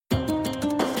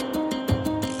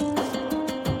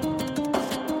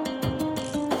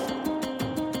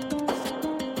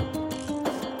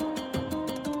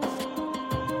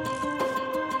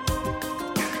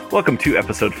Welcome to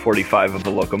episode 45 of the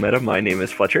Local Meta. My name is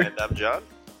Fletcher. And I'm John.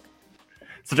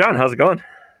 So John, how's it going?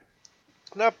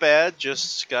 Not bad,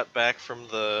 just got back from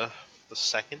the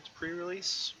second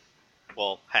pre-release.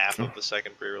 Well, half of the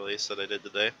second pre-release that I did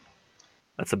today.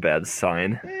 That's a bad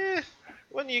sign.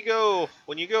 When you go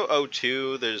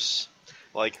 0-2, there's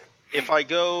like if I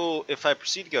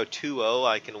proceed to go 2-0,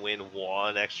 I can win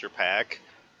one extra pack,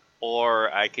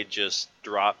 or I could just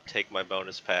take my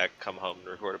bonus pack, come home and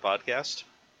record a podcast.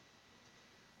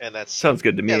 And that sounds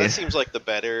good to me. Yeah, that seems like the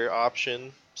better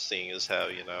option, seeing as how,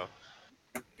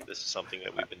 this is something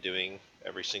that we've been doing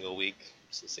every single week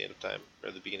since the end of time,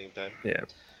 or the beginning of time. Yeah.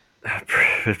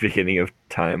 The beginning of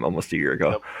time, almost a year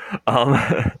ago. Yep.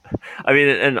 I mean,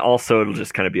 and also it'll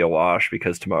just kind of be a wash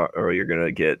because tomorrow you're going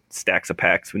to get stacks of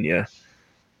packs when you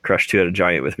crush 2 at a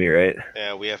giant with me, right?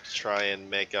 Yeah, we have to try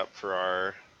and make up for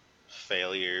our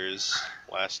failures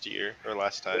last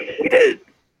time.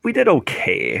 We did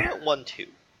okay. We went 1-2.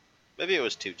 Maybe it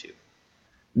was 2-2.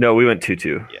 No, we went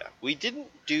 2-2. Yeah, we didn't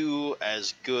do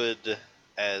as good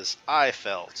as I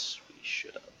felt we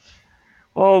should have.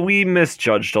 Well, we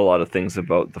misjudged a lot of things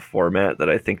about the format that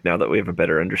I think now that we have a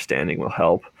better understanding will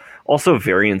help. Also,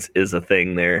 variance is a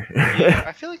thing there. Yeah,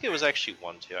 I feel like it was actually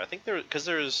 1-2. I think because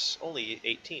there's only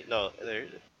 18.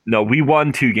 No, we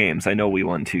won 2 games. I know we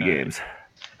won 2 games.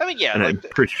 I mean, yeah, and I'm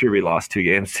pretty sure we lost 2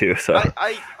 games too. So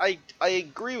I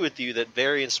agree with you that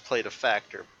variance played a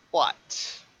factor,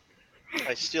 but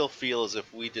I still feel as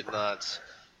if we did not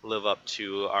live up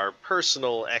to our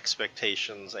personal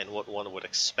expectations and what one would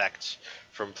expect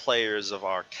from players of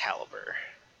our caliber.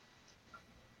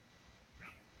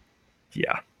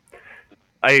 Yeah.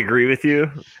 I agree with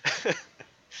you.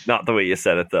 Not the way you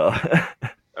said it, though. I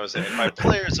was saying, by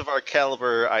players of our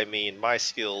caliber, I mean my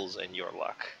skills and your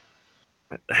luck.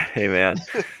 Hey, man.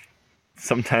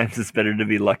 Sometimes it's better to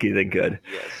be lucky than good.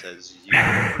 Yes, as you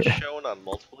have shown on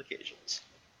multiple occasions.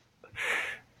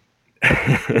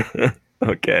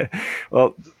 Okay.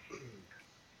 Well,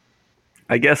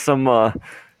 I guess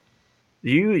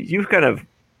you've kind of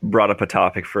brought up a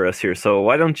topic for us here, so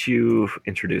why don't you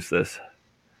introduce this?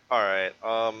 All right.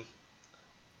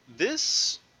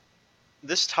 This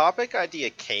topic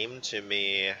idea came to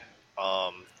me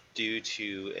due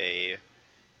to a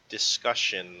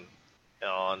discussion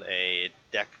on a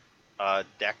deck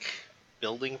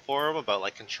building forum about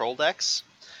like control decks,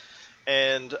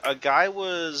 and a guy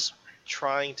was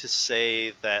trying to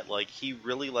say that like he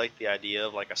really liked the idea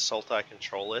of like a Sultai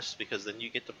control list because then you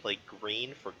get to play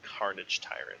green for Carnage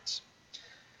Tyrants.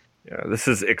 Yeah, this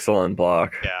is Ixalan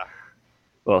block. Yeah.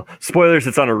 Well, spoilers,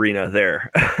 it's on Arena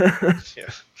there. Yeah.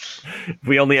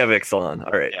 We only have Ixalan.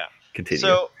 All right. Yeah. Continue.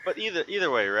 So, but either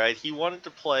way, right? He wanted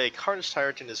to play Carnage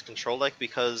Tyrant in his control deck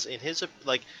because in his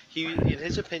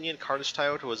opinion, Carnage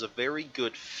Tyrant was a very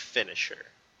good finisher.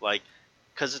 Like,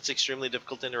 because it's extremely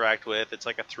difficult to interact with. It's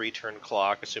like a 3-turn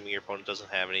clock, assuming your opponent doesn't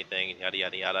have anything, and yada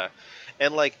yada yada.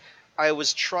 And like, I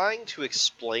was trying to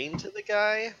explain to the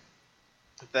guy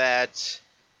that,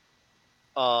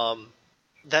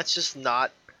 that's just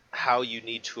not how you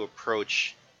need to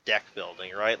approach deck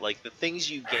building, right? Like, the things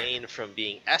you gain from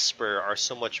being Esper are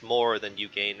so much more than you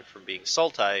gain from being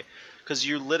Sultai, because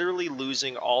you're literally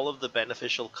losing all of the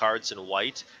beneficial cards in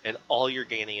white, and all you're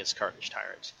gaining is Carnage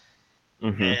Tyrant.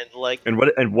 Mm-hmm. And like, and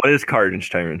what is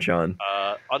Carnage Tyrant, John?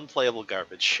 Unplayable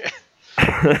garbage.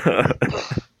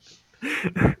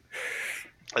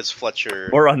 As Fletcher,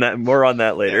 more on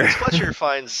that later. As Fletcher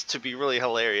finds to be really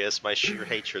hilarious my sheer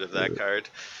hatred of that card.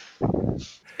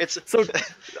 So,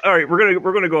 all right,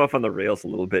 we're gonna go off on the rails a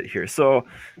little bit here. So,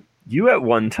 you at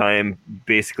one time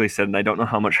basically said, and I don't know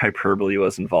how much hyperbole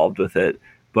was involved with it,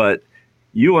 but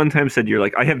you one time said you're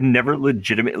like, I have never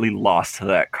legitimately lost to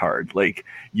that card. Like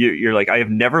you're like, I have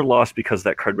never lost because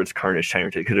that card was Carnage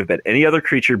Tyrant. It could have been any other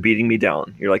creature beating me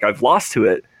down. You're like, I've lost to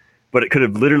it, but it could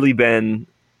have literally been,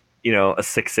 a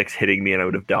 6/6 hitting me and I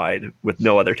would have died with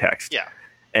no other text. Yeah.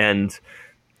 And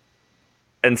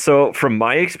so from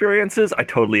my experiences, I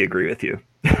totally agree with you.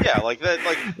 Yeah, like that,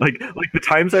 like the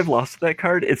times I've lost to that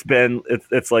card,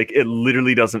 it's like it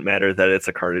literally doesn't matter that it's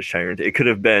a Carnage Tyrant. It could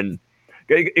have been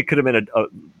a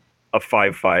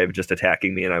 5/5 just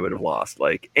attacking me and I would have lost.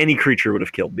 Like any creature would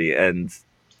have killed me, and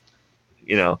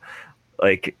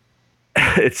like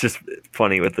it's just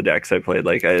funny with the decks I played.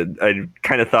 Like I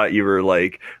kind of thought you were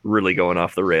like really going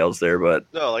off the rails there, but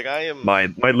no, like I am. My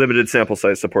limited sample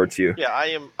size supports you. Yeah,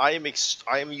 I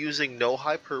am using no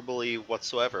hyperbole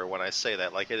whatsoever when I say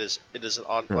that. Like it is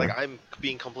like I'm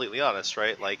being completely honest,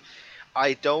 right? Like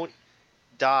I don't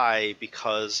die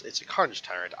because it's a Carnage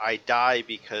Tyrant. I die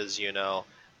because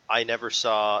I never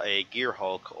saw a Gear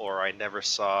Hulk or I never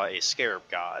saw a Scarab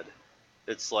God.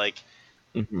 It's like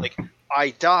Mm-hmm.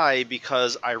 I die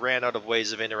because I ran out of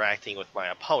ways of interacting with my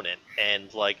opponent,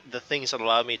 and like the things that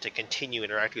allow me to continue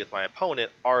interacting with my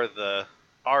opponent are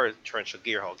Torrential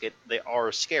Gearhulk. They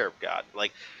are Scarab God.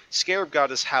 Like Scarab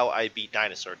God is how I beat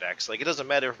dinosaur decks. Like it doesn't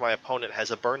matter if my opponent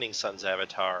has a Burning Sun's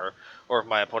avatar or if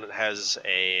my opponent has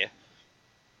a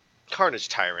Carnage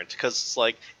Tyrant, because it's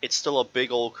like it's still a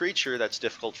big old creature that's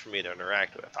difficult for me to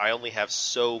interact with. I only have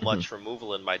so Mm-hmm. much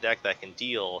removal in my deck that can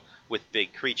deal with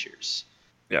big creatures.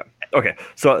 Yeah. Okay.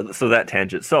 So that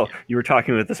tangent. So Yeah. you were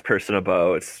talking with this person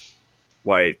about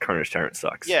why Carnage Tyrant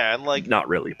sucks. Yeah, and like Not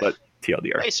really, but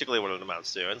TLDR. basically what it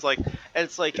amounts to. And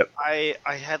it's like Yep. I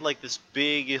had like this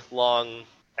big long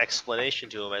explanation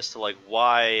to him as to like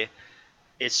why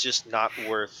it's just not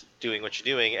worth doing what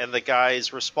you're doing, and the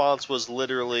guy's response was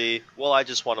literally, "Well, I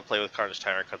just want to play with Carnage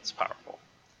Tyrant because it's powerful."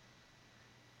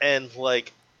 And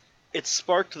like it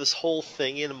sparked this whole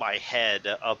thing in my head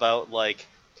about like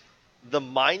the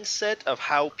mindset of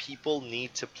how people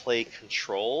need to play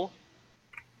Control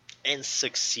and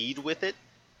succeed with it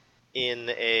in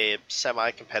a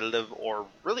semi-competitive or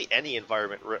really any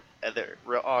environment,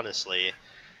 honestly.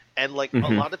 And like a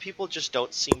Mm-hmm. lot of people just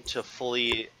don't seem to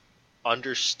fully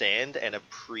understand and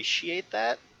appreciate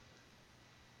that.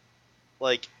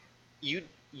 Like you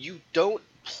you don't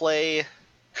play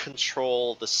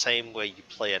Control the same way you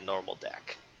play a normal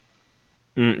deck.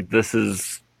 This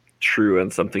is true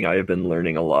and something I have been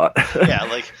learning a lot. Yeah,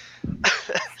 like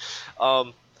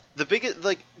um the biggest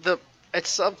like the it's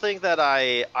something that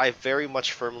I very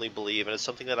much firmly believe, and it's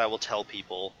something that I will tell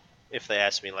people if they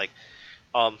ask me, like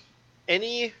um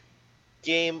any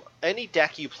any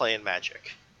deck you play in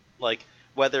Magic, like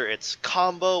whether it's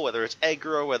combo, whether it's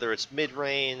aggro, whether it's mid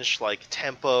range, like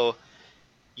tempo,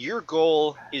 your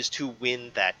goal is to win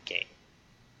that game,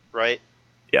 right?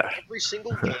 Yeah. Every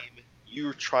single game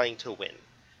you're trying to win.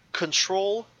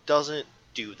 Control doesn't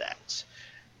do that.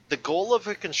 The goal of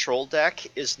a control deck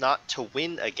is not to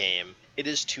win a game, it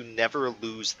is to never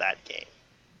lose that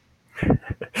game.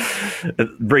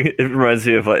 It reminds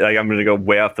me of like I'm going to go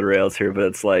way off the rails here, but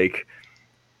it's like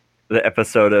the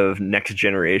episode of Next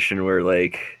Generation where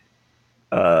like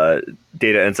Data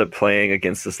ends up playing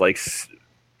against this like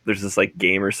there's this like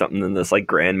game or something, and this like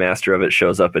grandmaster of it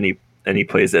shows up and he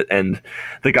plays it, and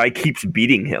the guy keeps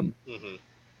beating him, Hmm.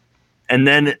 and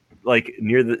then like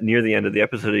near the end of the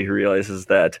episode, he realizes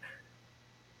that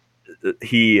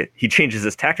he changes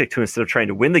his tactic to, instead of trying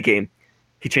to win the game,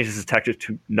 he changes his tactic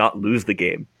to not lose the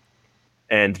game.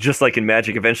 And just like in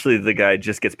Magic, eventually the guy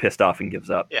just gets pissed off and gives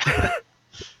up. Yeah.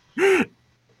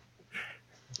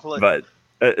 Like, But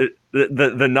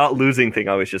the not losing thing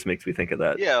always just makes me think of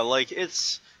that. yeah, like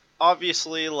it's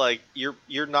obviously like you're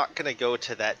not gonna go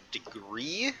to that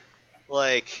degree.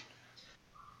 Like,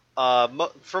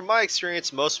 from my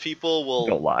experience, most people will.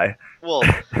 Don't lie. Well,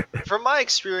 from my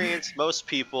experience, most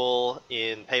people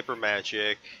in paper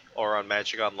Magic or on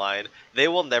Magic Online, they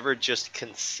will never just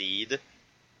concede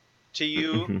to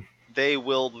you. Mm-hmm. They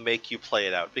will make you play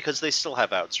it out because they still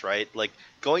have outs, right? Like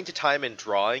going to time and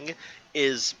drawing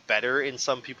is better in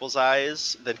some people's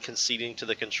eyes than conceding to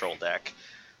the control deck.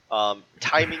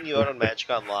 Timing you out on Magic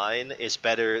Online is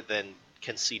better than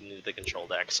conceding to the control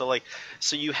deck. So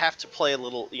you have to play a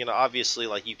little. Obviously,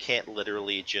 like you can't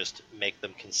literally just make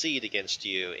them concede against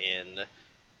you in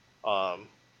um,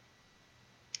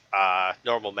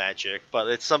 normal Magic, but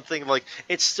it's something like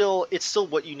it's still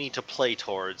what you need to play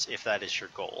towards if that is your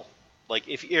goal. Like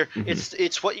if you're, Mm-hmm.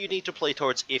 it's what you need to play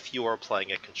towards if you are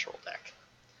playing a control deck.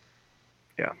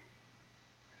 Yeah.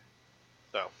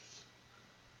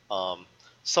 So,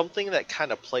 something that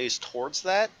kind of plays towards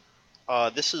that.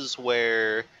 This is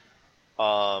where,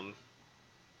 um,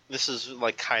 this is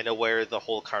like kind of where the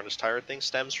whole Carnage Tyrant thing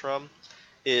stems from.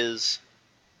 Is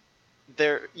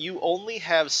there you only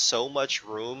have so much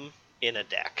room in a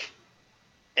deck,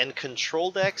 and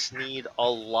control decks need a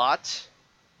lot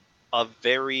of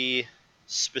very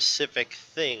specific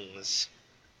things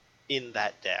in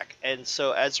that deck. And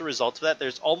so as a result of that,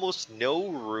 there's almost no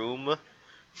room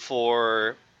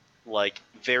for like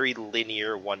very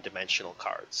linear one-dimensional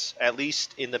cards, at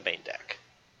least in the main deck.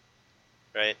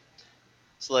 Right?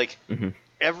 So like Mm-hmm.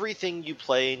 everything you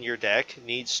play in your deck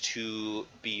needs to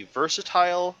be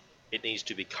versatile, it needs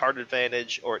to be card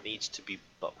advantage, or it needs to be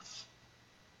both.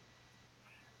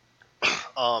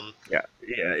 Yeah.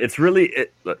 It's really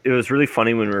it was really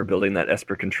funny when we were building that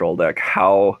Esper control deck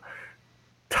how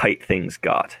tight things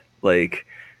got. Like,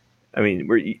 I mean,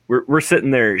 we're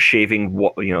sitting there shaving.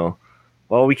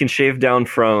 Well, we can shave down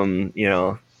from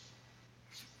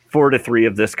 4 to 3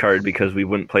 of this card because we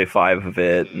wouldn't play 5 of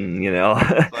it, and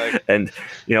Like, and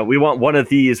we want one of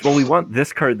these. Well, we want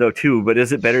this card though too, but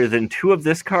is it better than 2 of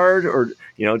this card, or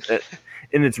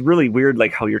and it's really weird,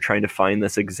 like how you're trying to find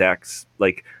this exact,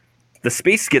 like, the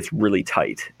space gets really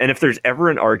tight. And if there's ever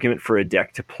an argument for a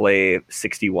deck to play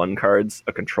 61 cards,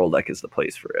 a control deck is the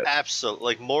place for it. absolutely,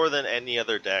 like more than any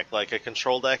other deck. Like a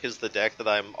control deck is the deck that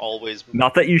I'm always.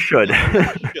 Not that you should.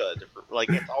 Should. Like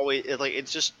it's always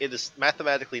it is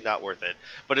mathematically not worth it.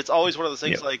 But it's always one of those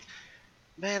things like,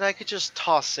 man, I could just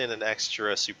toss in an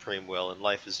extra Supreme Will and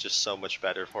life is just so much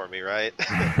better for me, right?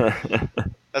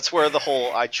 That's where the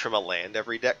whole I trim a land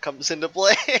every deck comes into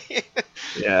play.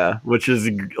 Yeah, which is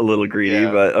a little greedy,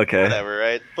 but okay. Whatever,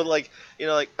 right? But like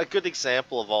a good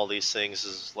example of all these things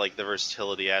is like the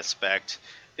versatility aspect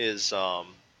is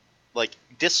like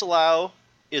Disallow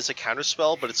is a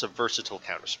counterspell, but it's a versatile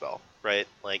counterspell, right?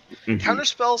 Like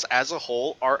counterspells as a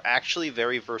whole are actually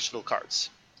very versatile cards.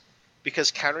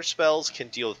 Because counterspells can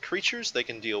deal with creatures, they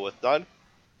can deal with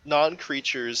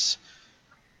non-creatures,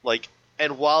 like.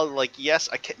 And while, like, yes,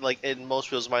 I can, like, in most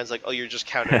people's minds, like, oh, you're just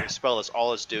countering a spell, that's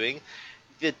all it's doing.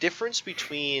 The difference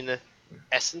between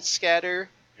Essence Scatter,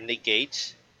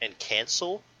 Negate, and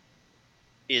Cancel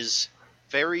is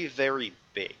very, very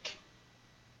big.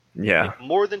 Yeah. Like,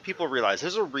 more than people realize.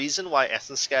 There's a reason why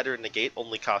Essence Scatter and Negate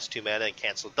only cost 2 mana and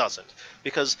Cancel doesn't.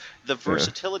 Because the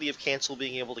versatility of Cancel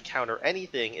being able to counter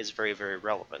anything is very, very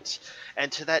relevant.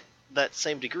 And to that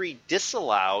same degree,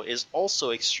 Disallow is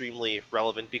also extremely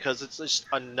relevant because it's just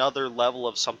another level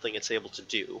of something it's able to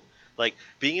do. Like,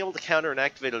 being able to counter an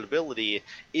activated ability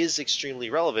is extremely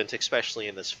relevant, especially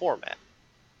in this format.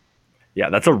 Yeah,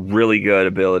 that's a really good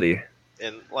ability.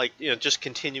 And, like, just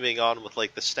continuing on with,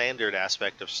 like, the standard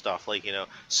aspect of stuff, like,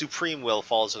 Supreme Will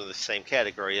falls into the same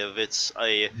category of it's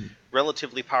a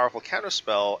relatively powerful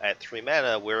counterspell at 3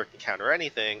 mana where it can counter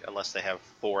anything, unless they have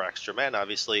 4 extra mana,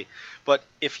 obviously. But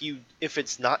if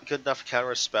it's not good enough to counter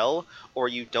a spell, or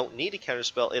you don't need a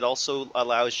counterspell, it also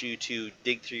allows you to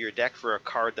dig through your deck for a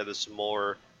card that is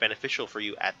more beneficial for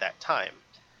you at that time.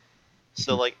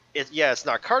 So, like, it's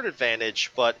not card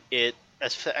advantage, but it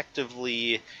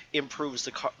effectively improves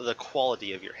the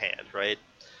quality of your hand, right?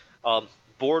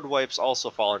 Board wipes also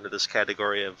fall into this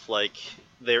category of, like,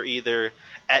 they're either,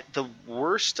 at the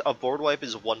worst, a board wipe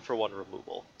is 1-for-1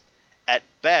 removal. At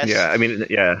best,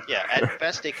 at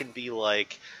best it can be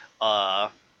like,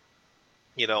 a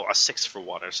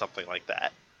 6-for-1 or something like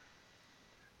that.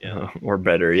 Or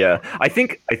better, yeah. I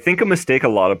think a mistake a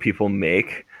lot of people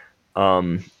make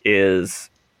is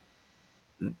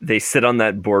they sit on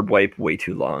that board wipe way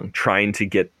too long, trying to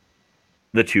get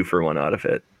the 2-for-1 out of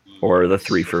it, or the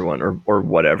 3-for-1, or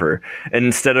whatever. And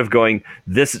instead of going,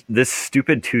 this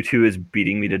stupid 2/2 is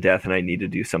beating me to death, and I need to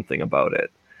do something about it.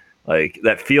 Like,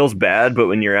 that feels bad, but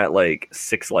when you're at like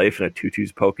 6 life and a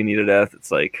 2/2's poking you to death,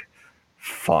 it's like,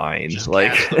 fine. Just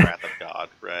like, cast the Wrath of God,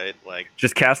 right? Like,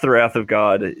 just cast the Wrath of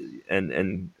God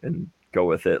and go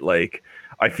with it. Like,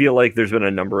 I feel like there's been a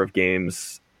number of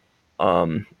games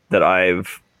that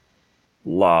I've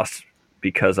lost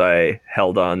because I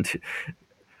held on to.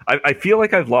 I feel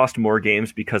like I've lost more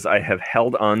games because I have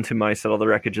held on to my Settle the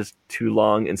Wreckages too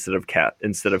long instead of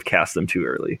cast them too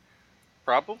early.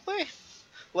 Probably.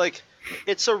 Like,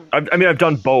 it's a. I mean, I've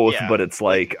done both, but it's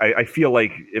like I feel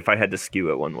like if I had to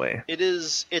skew it one way,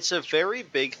 it's a very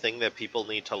big thing that people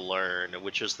need to learn,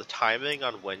 which is the timing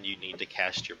on when you need to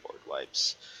cast your board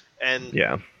wipes. And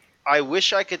I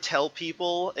wish I could tell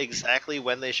people exactly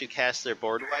when they should cast their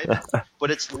board wipe, but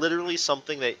it's literally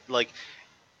something that, like,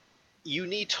 you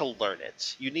need to learn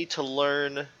it. You need to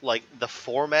learn, like, the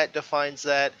format defines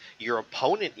that, your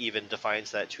opponent even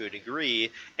defines that to a degree,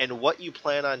 and what you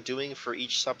plan on doing for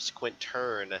each subsequent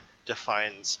turn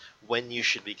defines when you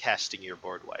should be casting your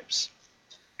board wipes.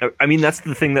 I mean, that's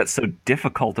the thing that's so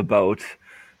difficult about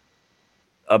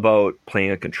playing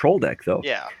a control deck, though.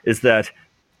 Yeah. Is that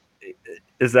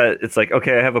it's like,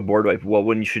 okay, I have a board wipe. Well,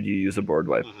 when should you use a board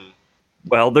wipe? Mm-hmm.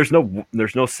 Well, there's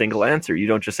no single answer. You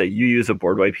don't just say you use a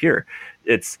board wipe here.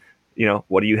 It's,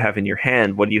 what do you have in your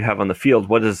hand? What do you have on the field?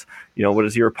 What does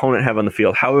your opponent have on the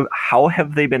field? How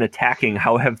have they been attacking?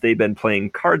 How have they been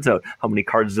playing cards out? How many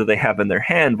cards do they have in their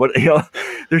hand? What,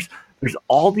 there's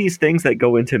all these things that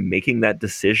go into making that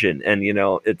decision. And,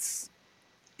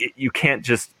 you can't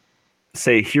just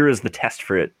say, here is the test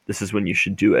for it. This is when you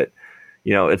should do it.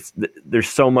 There's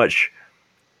so much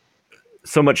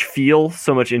feel,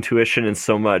 so much intuition, and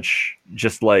so much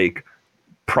just like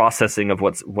processing of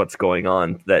what's going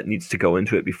on that needs to go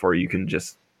into it before you can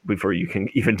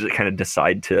even just kind of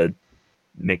decide to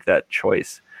make that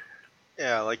choice.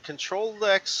 Yeah, like, control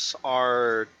decks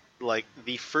are like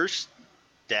the first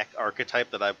deck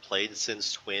archetype that I've played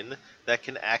since Twin that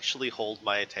can actually hold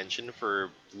my attention for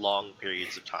long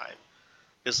periods of time.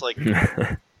 It's like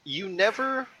you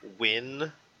never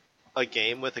win a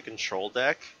game with a control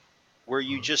deck where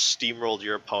you just steamrolled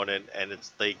your opponent and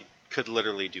they could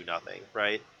literally do nothing,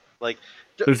 right? Like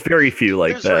There's very few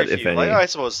like there's very that, if few. any. Like I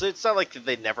suppose it's not like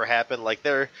they never happen. Like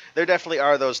there definitely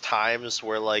are those times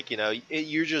where like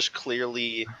you're just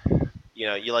clearly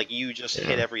you just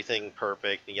hit everything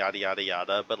perfect and yada yada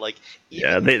yada. But like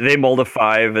even they mulled a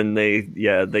 5 and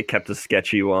they kept a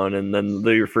sketchy one, and then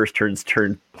your first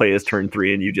play is turn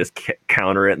 3 and you just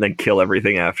counter it and then kill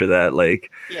everything after that.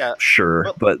 Like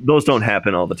sure, but those don't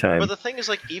happen all the time. But the thing is,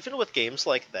 like, even with games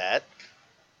like that,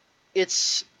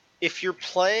 it's if you're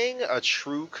playing a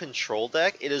true control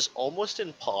deck, it is almost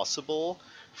impossible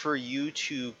for you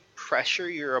to pressure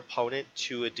your opponent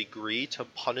to a degree to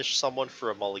punish someone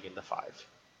for a mulligan to 5,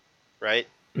 right?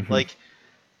 Mm-hmm. Like,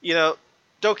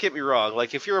 don't get me wrong.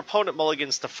 Like, if your opponent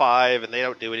mulligans to 5 and they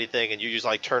don't do anything, and you just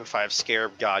like turn 5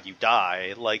 Scarab God, you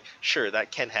die. Like, sure, that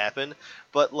can happen,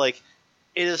 but like,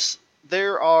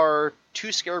 there are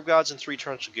 2 Scarab Gods and 3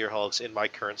 Torrential Gearhogs in my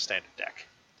current standard deck.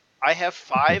 I have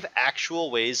 5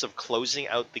 actual ways of closing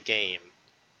out the game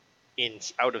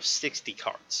out of 60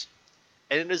 cards.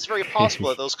 And it is very possible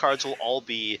that those cards will all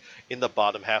be in the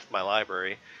bottom half of my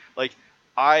library.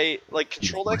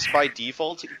 Control decks by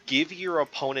default give your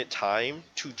opponent time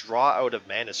to draw out of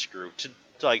Mana Screw, to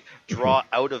draw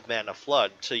out of Mana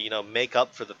Flood, to make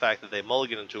up for the fact that they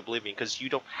mulligan into Oblivion, because you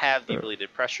don't have the ability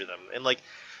to pressure them. And like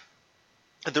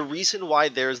the reason why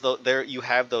you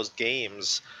have those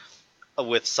games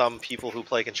with some people who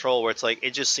play Control where it's like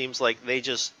it just seems like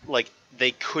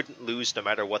they couldn't lose no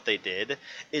matter what they did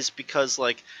is because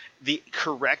like the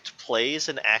correct plays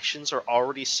and actions are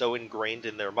already so ingrained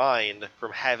in their mind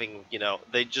from having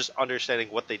they just understanding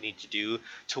what they need to do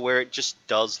to where it just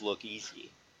does look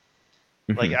easy.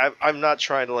 Like I'm not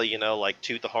trying to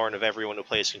toot the horn of everyone who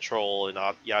plays Control and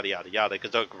yada yada yada,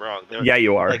 because don't get me wrong.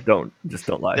 You are. Don't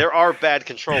lie. There are bad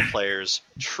Control players.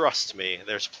 Trust me,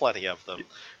 there's plenty of them.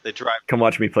 Come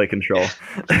watch me play Control.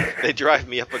 They drive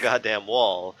me up a goddamn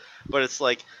wall. But it's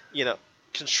like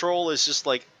Control is just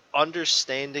like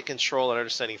understanding Control and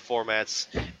understanding formats.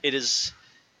 It is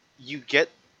you get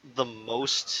the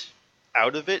most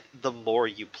out of it the more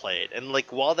you play it, and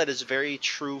like while that is very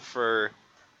true for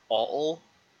all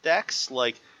decks,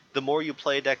 like the more you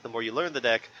play a deck, the more you learn the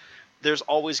deck, there's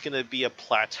always going to be a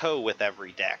plateau with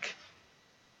every deck.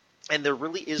 And there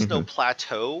really is no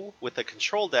plateau with a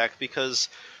Control deck because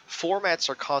formats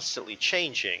are constantly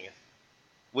changing,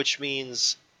 which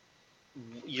means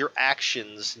your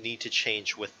actions need to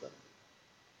change with them,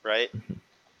 right?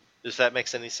 Does that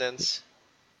make any sense?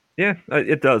 Yeah,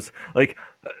 it does. Like,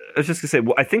 I was just gonna say,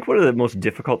 I think one of the most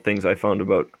difficult things I found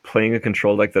about playing a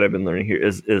Control deck that I've been learning here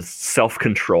is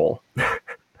self-control.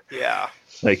 Yeah.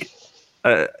 Like,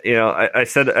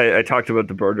 I talked about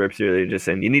the board wipes earlier, just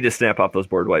saying you need to snap off those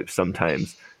board wipes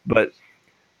sometimes, but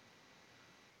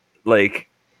like,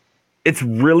 it's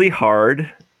really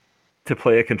hard to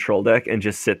play a Control deck and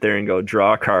just sit there and go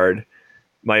draw a card.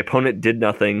 My opponent did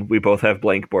nothing. We both have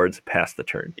blank boards. Pass the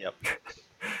turn. Yep.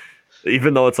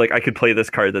 Even though it's like I could play this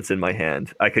card that's in my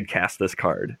hand, I could cast this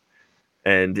card,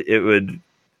 and it would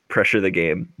pressure the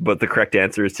game. But the correct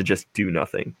answer is to just do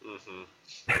nothing.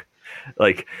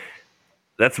 Like,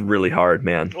 that's really hard,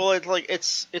 man. Well,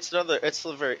 it's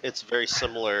a very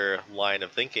similar line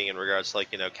of thinking in regards to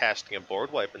like casting a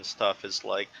board wipe and stuff. Is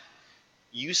like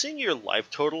using your life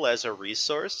total as a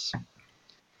resource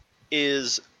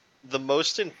is the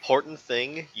most important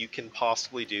thing you can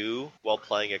possibly do while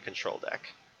playing a Control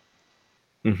deck.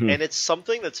 And it's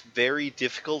something that's very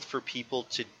difficult for people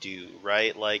to do,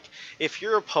 right? Like, if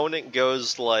your opponent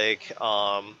goes like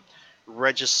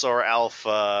Regisaur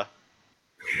Alpha,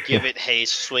 give it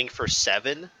haste, swing for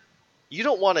 7, you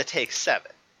don't want to take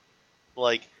 7.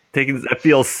 Like, that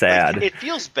feels sad. Like, it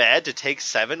feels bad to take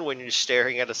 7 when you're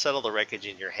staring at a Settle the Wreckage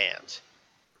in your hand.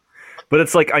 But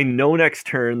it's like, I know next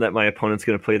turn that my opponent's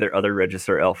going to play their other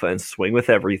Regisaur Alpha and swing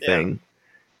with everything. Yeah.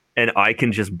 And I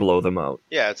can just blow them out.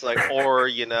 Yeah, it's like, or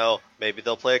maybe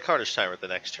they'll play a Carnage Timer the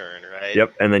next turn, right?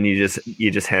 Yep, and then you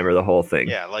just hammer the whole thing.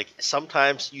 Yeah, like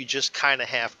sometimes you just kind of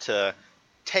have to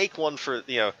take one for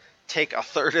take a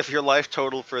third of your life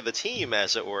total for the team,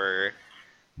 as it were,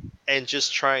 and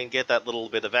just try and get that little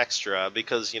bit of extra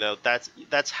because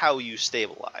that's how you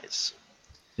stabilize.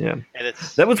 Yeah, and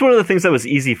that was one of the things that was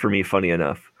easy for me. Funny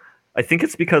enough. I think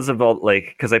it's because of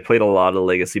because I played a lot of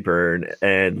Legacy Burn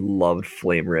and loved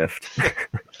Flame Rift.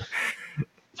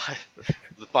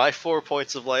 My 4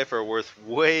 points of life are worth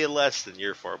way less than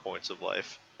your 4 points of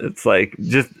life. It's like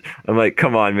I'm like,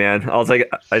 come on, man. I was like,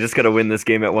 I just got to win this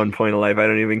game at one point in life. I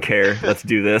don't even care. Let's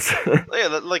do this.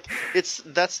 Yeah, that's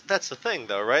the thing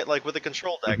though, right? Like with a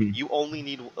control deck, Mhm. you only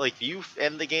need like if you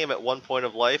end the game at one point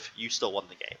of life, you still won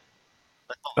the game.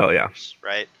 That's all Oh that yeah. matters,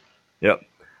 right? Yep.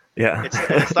 Yeah.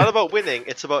 It's not about winning;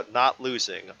 it's about not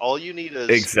losing. All you need is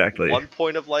Exactly. 1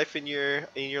 point of life in your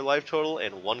life total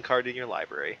and one card in your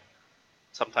library.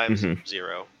 Sometimes Hmm.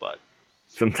 0, but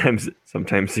Sometimes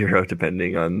zero,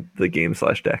 depending on the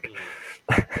game/deck.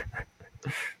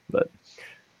 But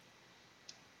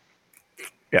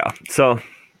yeah. So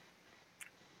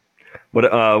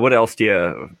what else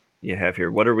do you have here?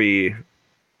 What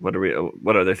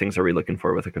other things are we looking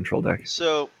for with a control deck?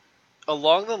 so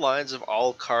along the lines of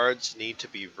all cards need to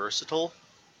be versatile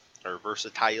or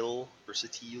versatile.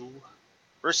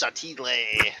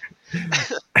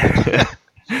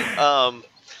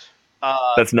 Um,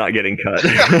 That's not getting cut.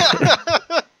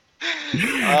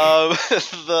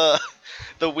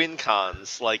 the win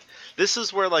cons, like this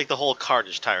is where like the whole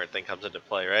Carnage Tyrant thing comes into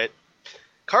play, right?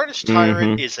 Carnage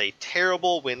Tyrant is a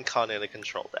terrible win con in a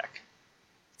control deck.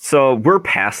 So we're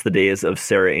past the days of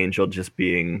Sarah Angel just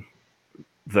being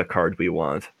the card we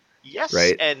want. Yes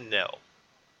right? And no.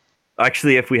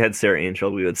 Actually, if we had Sarah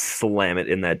Angel, we would slam it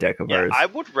in that deck of ours. I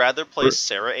would rather play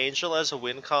Sarah Angel as a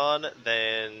win con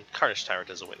than Carnage Tyrant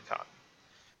as a win con.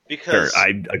 Because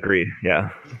I agree,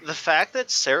 yeah. The fact that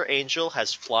Sarah Angel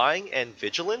has flying and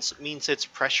vigilance means it's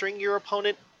pressuring your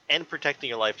opponent and protecting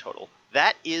your life total.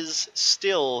 That is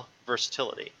still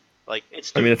versatility. Like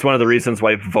it's one of the reasons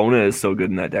why Vona is so good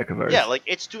in that deck of ours. Yeah, like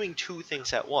it's doing two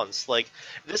things at once. Like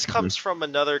this comes from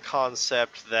another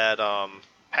concept that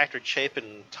Patrick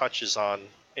Chapin touches on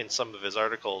in some of his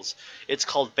articles. It's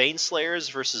called Baneslayers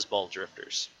versus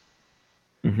Muldrifters.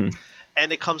 Mm-hmm.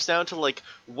 And it comes down to like,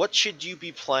 what should you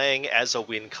be playing as a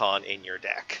win con in your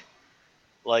deck?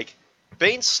 Like,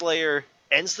 Baneslayer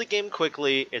ends the game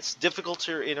quickly, it's difficult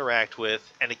to interact with,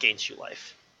 and it gains you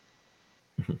life.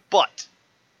 But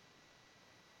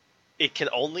it can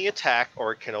only attack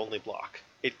or it can only block.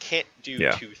 It can't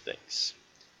do two things.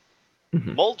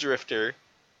 Muldrifter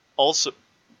also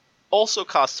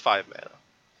costs 5 mana.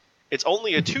 It's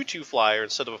only a 2/2 flyer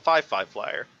instead of a 5/5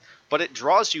 flyer, but it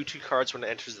draws you 2 cards when it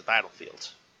enters the battlefield.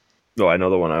 Oh, I know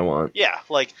the one I want. Yeah,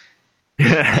 like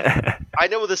I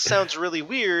know this sounds really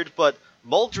weird, but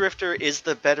Muldrifter is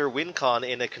the better win con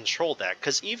in a control deck,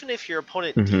 because even if your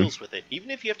opponent deals with it,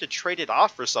 even if you have to trade it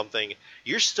off for something,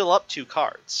 you're still up 2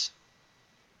 cards.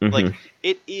 Like,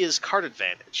 it is card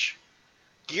advantage.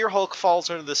 Gearhulk falls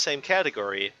under the same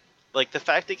category. Like, the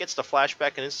fact it gets to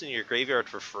flashback an instant in your graveyard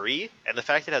for free, and the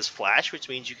fact it has flash, which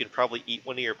means you can probably eat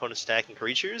one of your opponent's attacking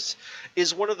creatures,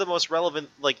 is one of the most relevant,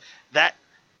 like, that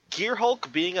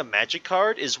Gearhulk being a magic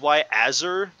card is why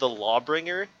Azur, the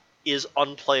Lawbringer, is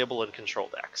unplayable in control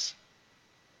decks.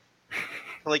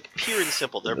 Like, pure and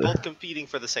simple. They're both competing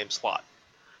for the same slot.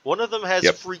 One of them has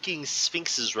freaking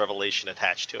Sphinx's Revelation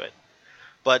attached to it.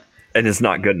 And it's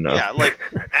not good enough. Yeah, like,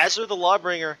 Azur the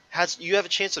Lawbringer, you have a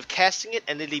chance of casting it,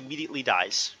 and it immediately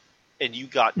dies. And you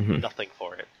got nothing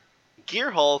for it.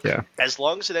 Gearhulk, as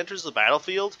long as it enters the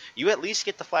battlefield, you at least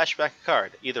get the flashback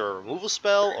card. Either a removal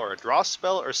spell, or a draw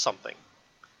spell, or something.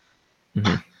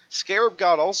 Scarab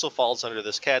God also falls under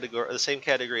this category, the same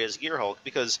category as Gearhulk,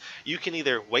 because you can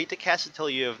either wait to cast it until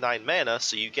you have 9 mana,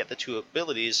 so you get the 2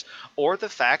 abilities, or the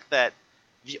fact that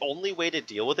the only way to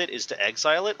deal with it is to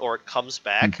exile it, or it comes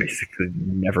back. It basically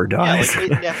never dies. Yeah,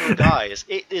 like, it never dies.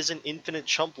 It is an infinite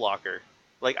chump blocker.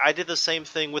 Like, I did the same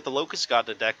thing with the Locust God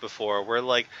in the deck before, where,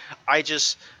 like, I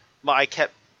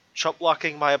kept chump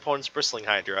blocking my opponent's Bristling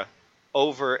Hydra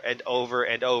over and over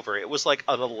and over. It was like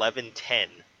an 11-10,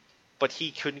 but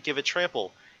he couldn't give it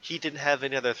trample. He didn't have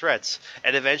any other threats.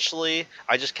 And eventually,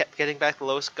 I just kept getting back the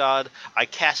Locust God. I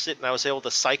cast it, and I was able to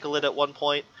cycle it at one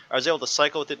point. I was able to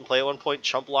cycle it in play at one point,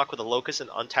 chump block with the Locust, and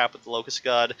untap with the Locust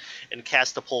God, and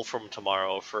cast a Pull from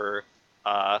Tomorrow for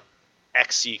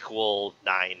X equal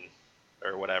 9,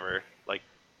 or whatever. Like,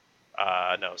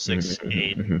 no, 6,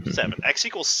 8, 7. X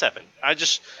equals 7. I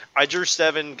drew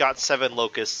 7, got 7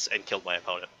 Locusts, and killed my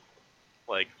opponent.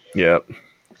 Like, yep.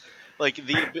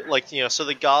 So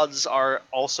the gods are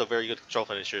also very good control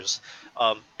finishers.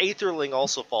 Aetherling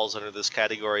also falls under this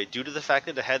category due to the fact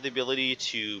that it had the ability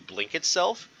to blink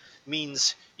itself,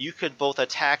 means you could both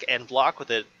attack and block with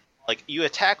it. Like, you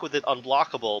attack with it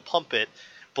unblockable, pump it,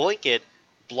 blink it,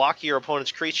 block your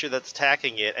opponent's creature that's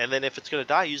attacking it, and then if it's going to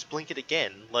die, you just blink it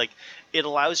again. Like, it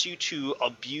allows you to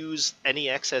abuse any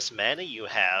excess mana you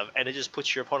have, and it just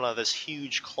puts your opponent on this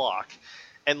huge clock.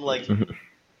 And, like,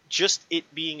 just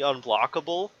it being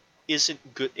unblockable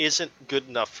isn't good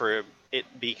enough for it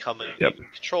becoming Yep. a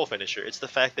control finisher. It's the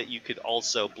fact that you could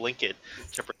also blink it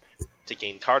to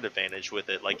gain card advantage with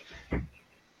it, like,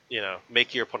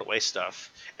 make your opponent waste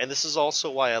stuff. And this is also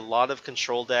why a lot of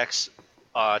control decks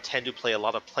tend to play a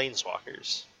lot of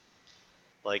planeswalkers.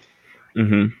 Like,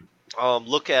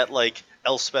 look at like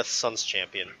Elspeth's Sun's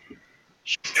Champion.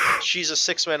 She's a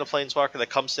 6-mana planeswalker that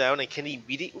comes down and can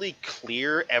immediately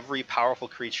clear every powerful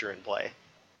creature in play.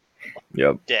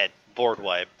 Yep. Dead. Board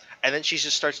wipe. And then she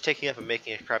just starts taking up and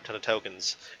making a crap ton of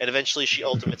tokens. And eventually she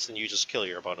ultimates and you just kill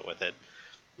your opponent with it.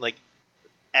 Like,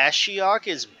 Ashiok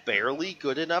is barely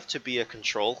good enough to be a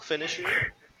control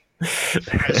finisher.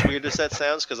 As weird as that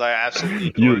sounds, because I absolutely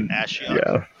adore Ashiok.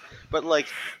 Yeah. But, like,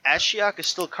 Ashiok is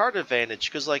still card advantage,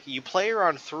 because, like, you play her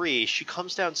on 3, she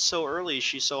comes down so early,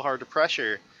 she's so hard to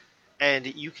pressure, and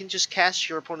you can just cast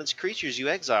your opponent's creatures you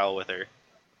exile with her.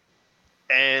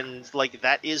 And, like,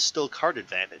 that is still card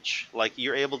advantage. Like,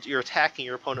 you're attacking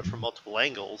your opponent from multiple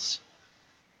angles.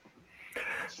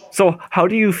 So, how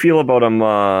do you feel about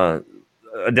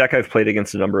a deck I've played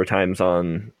against a number of times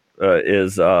on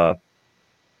is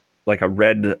like a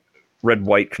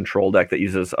red-white control deck that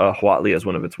uses Huatli as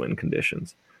one of its win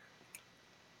conditions.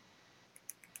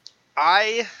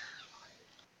 I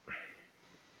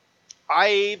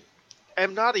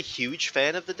am not a huge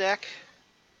fan of the deck.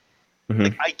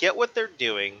 Like, I get what they're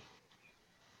doing,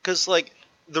 because, like,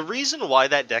 the reason why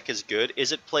that deck is good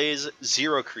is it plays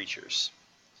 0 creatures.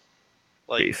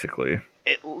 Like, basically,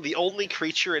 the only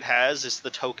creature it has is the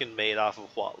token made off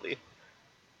of Huatli.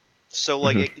 So,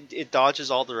 like, it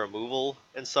dodges all the removal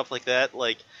and stuff like that.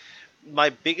 Like,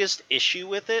 my biggest issue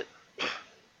with it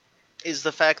is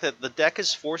the fact that the deck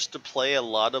is forced to play a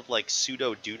lot of, like,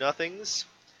 pseudo do-nothings,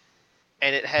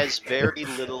 and it has very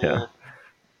little... Yeah.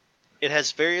 It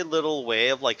has very little way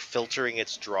of, like, filtering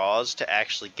its draws to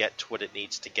actually get to what it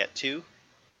needs to get to.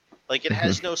 Like, it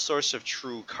has no source of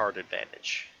true card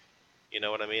advantage. You know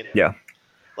what I mean? Yeah.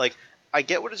 Like, I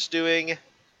get what it's doing.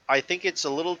 I think it's a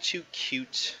little too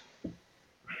cute,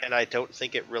 and I don't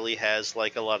think it really has,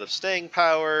 like, a lot of staying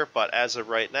power, but as of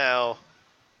right now,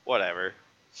 whatever.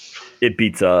 It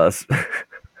beats us.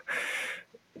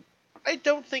 I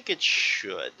don't think it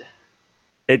should.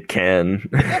 It can.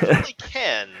 It definitely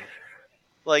can.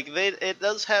 Like, it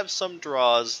does have some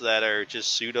draws that are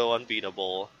just pseudo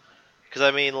unbeatable. Because, I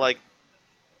mean, like,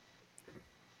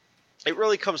 it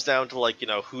really comes down to, like,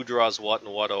 who draws what in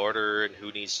what order and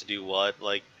who needs to do what.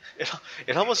 Like,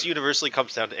 it almost universally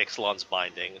comes down to Ixalan's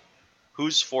Binding.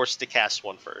 Who's forced to cast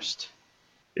one first?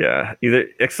 Yeah, either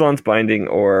Ixalan's Binding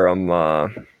or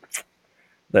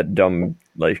that dumb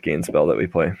life gain spell that we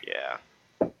play. Yeah.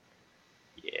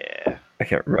 Yeah. I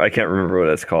can't remember what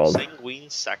it's called. Sanguine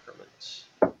Sacrament.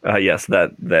 Yes,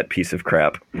 that piece of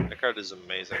crap. That card is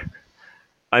amazing.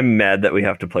 I'm mad that we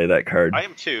have to play that card. I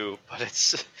am too, but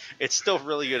it's still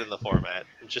really good in the format.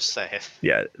 I'm just saying.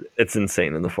 Yeah, it's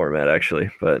insane in the format, actually.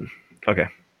 But okay,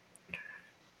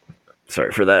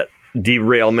 sorry for that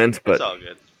derailment. But it's all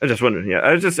good. I just wondered. Yeah,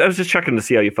 I was just checking to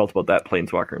see how you felt about that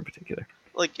Planeswalker in particular.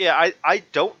 Like, yeah, I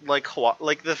don't like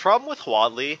like, the problem with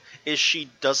Huatli is she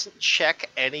doesn't check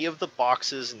any of the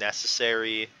boxes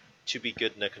necessary to be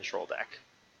good in a control deck.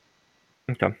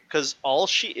 Okay. Because all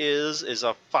she is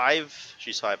a 5...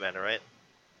 She's 5 mana, right?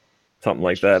 Something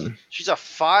like that. She's a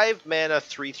 5 mana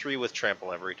 3/3 with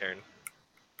trample every turn.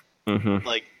 Mm-hmm.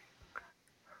 Like,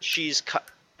 she's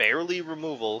barely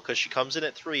removal because she comes in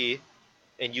at 3,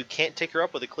 and you can't take her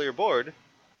up with a clear board.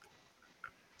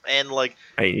 And, like...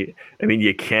 I mean,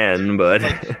 you can, but...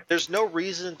 like, there's no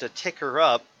reason to tick her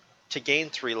up to gain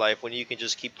 3 life when you can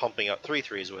just keep pumping out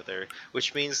 3/3s with her,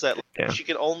 which means that she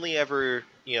can only ever,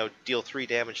 deal 3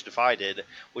 damage divided,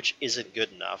 which isn't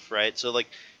good enough, right? So, like,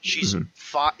 she's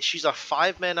she's a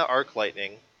 5 mana Arc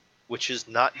Lightning, which is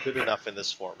not good enough in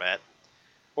this format,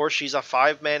 or she's a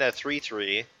 5 mana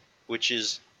 3/3, which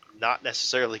is not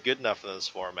necessarily good enough in this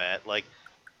format. Like,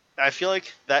 I feel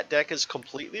like that deck is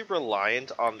completely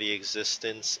reliant on the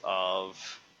existence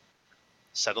of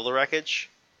Settle the Wreckage.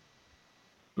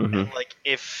 And, like,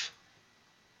 if,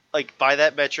 like, by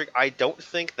that metric, I don't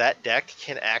think that deck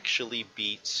can actually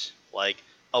beat, like,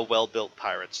 a well-built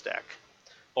Pirates deck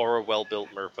or a well-built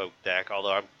Merfolk deck,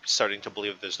 although I'm starting to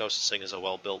believe there's no such thing as a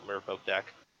well-built Merfolk deck.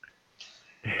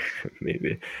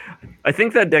 Maybe. I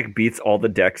think that deck beats all the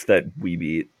decks that we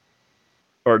beat.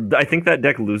 Or I think that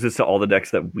deck loses to all the decks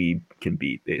that we can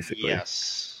beat, basically.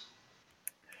 Yes.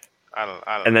 I don't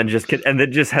and know.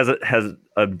 then just has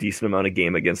a decent amount of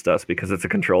game against us because it's a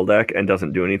control deck and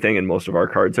doesn't do anything, and most of our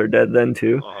cards are dead then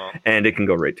too. And it can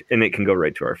go right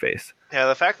to our face. Yeah,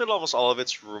 the fact that almost all of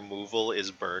its removal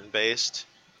is burn based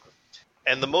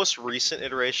And the most recent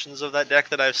iterations of that deck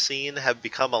that I've seen have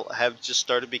just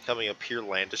started becoming a pure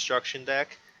land destruction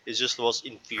deck. Is just the most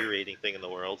infuriating thing in the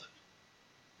world.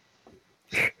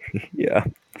 Yeah.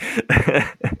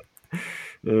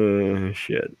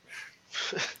 Shit.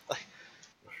 Like,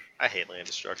 I hate land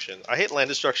destruction. I hate land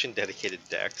destruction dedicated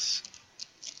decks.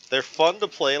 They're fun to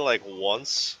play like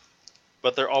once,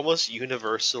 but they're almost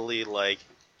universally like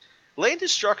land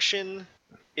destruction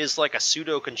is like a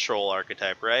pseudo control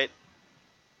archetype, right?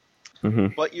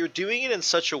 Mm-hmm. But you're doing it in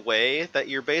such a way that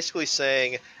you're basically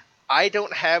saying, I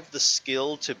don't have the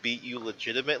skill to beat you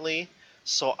legitimately,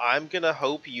 so I'm gonna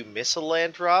hope you miss a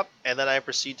land drop, and then I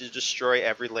proceed to destroy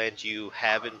every land you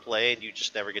have in play, and you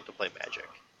just never get to play Magic.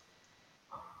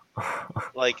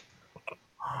 Like,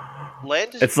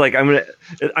 land is. It's like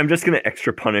I'm just gonna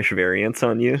extra punish variance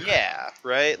on you. Yeah,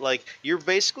 right? Like, you're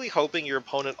basically hoping your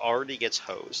opponent already gets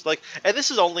hosed. Like, and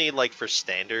this is only, like, for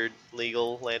standard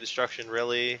legal land destruction,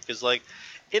 really. Because, like,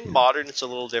 in Modern, it's a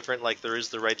little different. Like, there is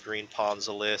the red-green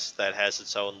Ponza list that has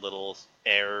its own little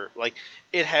error. Like,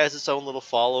 it has its own little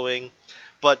following.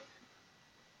 But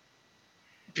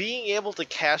being able to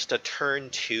cast a turn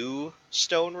 2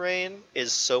 Stone Rain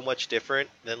is so much different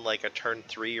than, like, a turn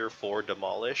 3 or 4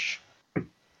 Demolish.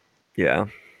 Yeah.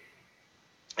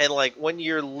 And like when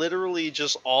you're literally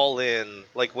just all in,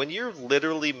 like when you're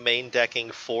literally main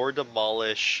decking 4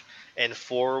 Demolish and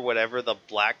 4 whatever the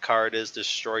black card is,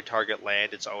 destroy target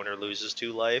land, its owner loses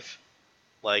 2 life.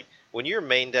 Like when you're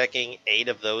main decking 8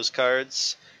 of those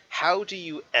cards, how do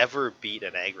you ever beat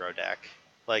an aggro deck?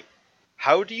 Like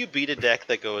how do you beat a deck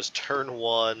that goes turn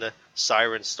 1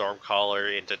 Siren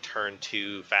Stormcaller into turn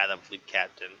 2 Fathom Fleet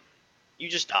Captain? You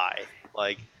just die.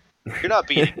 Like you're not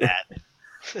beating that.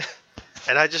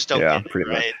 And I just don't Yeah, get it, pretty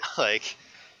right? much.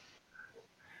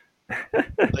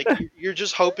 Like you're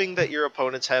just hoping that your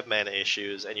opponents have mana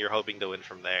issues, and you're hoping to win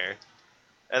from there.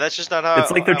 And that's just not how It's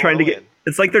like they're I want trying to to get. win.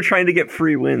 It's like they're trying to get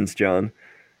free wins, John.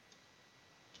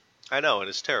 I know, and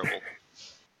it's terrible.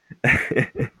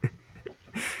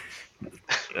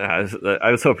 I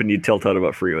was hoping you'd tilt out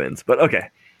about free wins, but okay.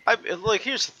 Like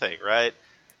here's the thing, right?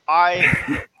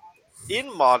 I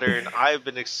in Modern, I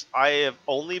have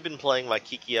only been playing my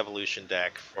Kiki Evolution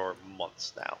deck for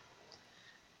months now.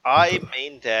 I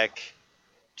main deck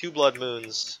 2 Blood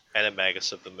Moons and a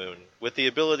Magus of the Moon, with the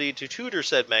ability to tutor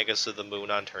said Magus of the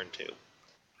Moon on turn 2.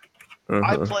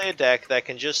 I Uh-huh. play a deck that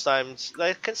can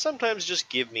sometimes just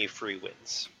give me free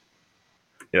wins.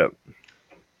 Yep.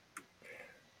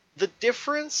 The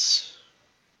difference,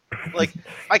 like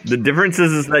The difference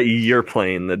is that you're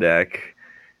playing the deck,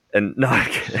 and not.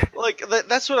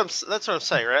 that's what I'm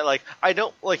saying, right? Like I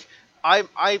don't like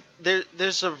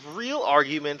there's a real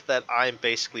argument that I'm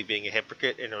basically being a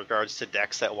hypocrite in regards to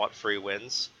decks that want free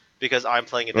wins because I'm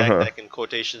playing a deck Uh-huh. that can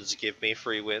quotations give me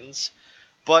free wins.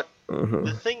 But the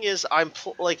Uh-huh. thing is,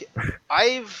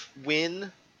 I've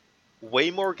win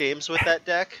way more games with that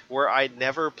deck where I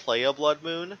never play a Blood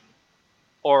Moon,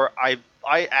 or I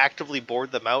actively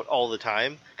board them out all the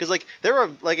time because like there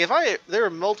are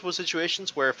multiple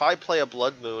situations where if I play a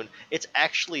Blood Moon, it's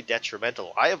actually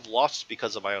detrimental. I have lost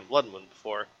because of my own Blood Moon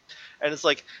before, and it's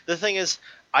like the thing is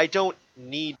I don't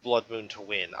need Blood Moon to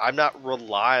win. I'm not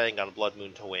relying on Blood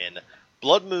Moon to win.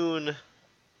 Blood Moon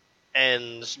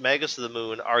and Magus of the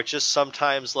Moon are just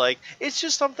sometimes like it's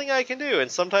just something I can do,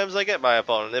 and sometimes I get my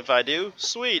opponent. If I do,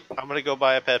 sweet, I'm gonna go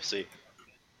buy a Pepsi.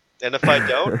 And if I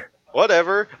don't,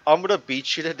 whatever. I'm gonna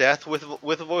beat you to death with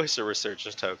voice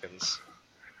resurgence tokens.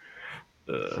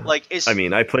 Like I it's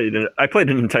mean, I played an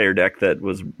entire deck that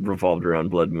was revolved around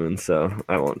Blood Moon, so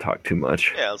I won't talk too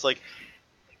much. yeah,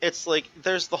 it's like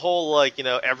there's the whole like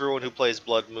everyone who plays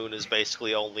Blood Moon is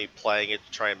basically only playing it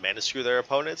to try and mana screw their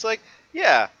opponent. It's like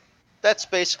yeah, that's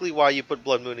basically why you put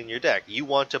Blood Moon in your deck. You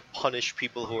want to punish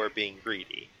people who are being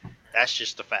greedy. That's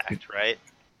just a fact, right?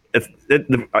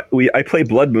 I play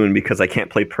Blood Moon because I can't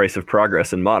play Price of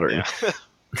Progress in Modern.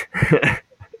 Yeah.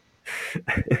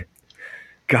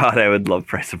 God, I would love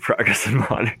Price of Progress in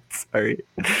Modern. Sorry.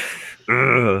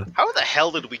 Ugh. How the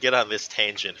hell did we get on this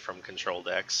tangent from control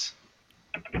decks?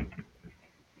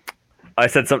 I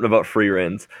said something about free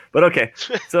wins, but okay.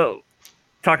 So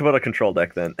talk about a control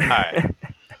deck then. All right.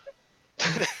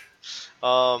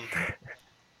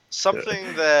 Something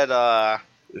that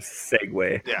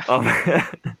Segue. yeah. Um,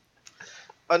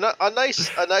 A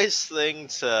nice thing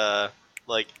to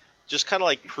like just kind of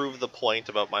like prove the point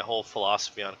about my whole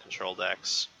philosophy on control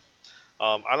decks.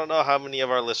 I don't know how many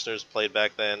of our listeners played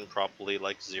back then, probably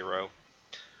like 0.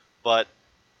 But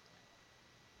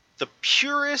the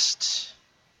purest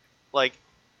like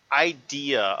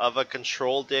idea of a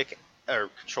control deck or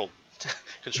control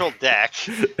control deck.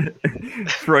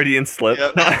 Freudian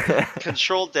slip.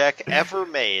 Control deck ever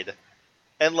made.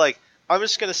 And like, I'm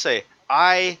just gonna say,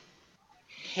 I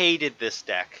hated this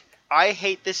deck. I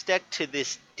hate this deck to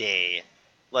this day.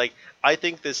 Like, I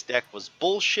think this deck was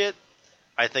bullshit.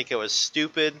 I think it was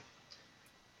stupid.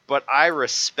 But I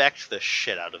respect the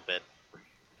shit out of it.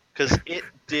 Because it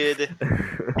did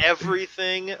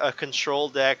everything a control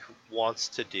deck wants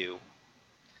to do.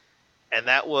 And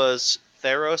that was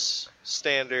Theros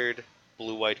Standard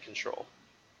Blue-White Control.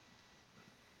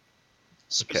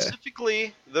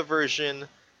 Specifically, the version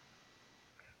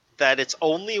that its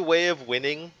only way of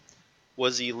winning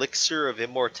was Elixir of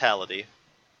Immortality.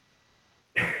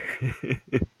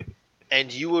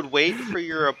 And you would wait for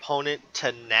your opponent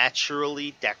to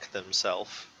naturally deck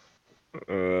themselves.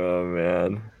 Oh,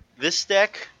 man. This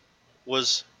deck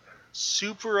was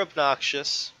super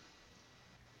obnoxious.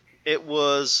 It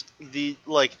was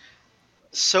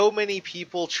so many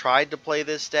people tried to play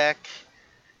this deck,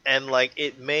 and like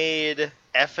it made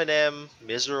F&M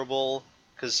miserable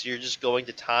because you're just going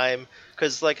to time.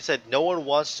 Because like I said, no one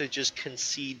wants to just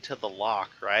concede to the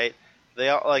lock, right? They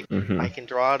are like, I can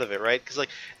draw out of it, right? Because like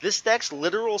this deck's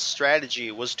literal strategy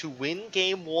was to win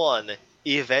game 1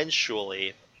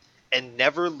 eventually and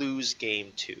never lose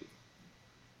game 2.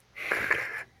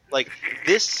 Like,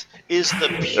 this is the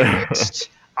purest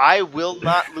I will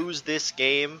not lose this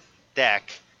game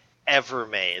deck ever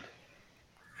made.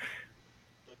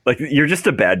 Like, you're just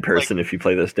a bad person if you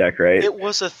play this deck, right? It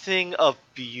was a thing of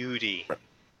beauty.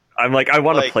 I'm like, I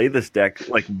want to play this deck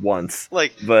like once,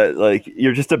 but like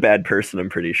you're just a bad person. I'm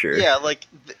pretty sure. Yeah, like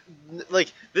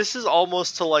this is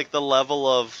almost to like the level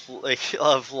of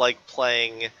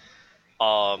playing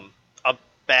a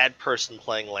bad person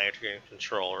playing Lantern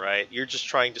Control, right? You're just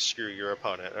trying to screw your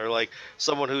opponent, or like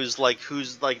someone who's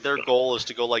their goal is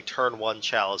to go like turn 1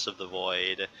 Chalice of the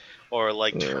Void, or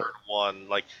like turn 1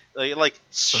 like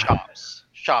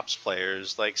shops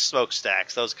players, like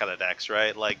smokestacks, those kind of decks,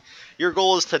 right? Like your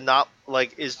goal is to not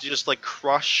is just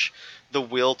crush the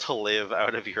will to live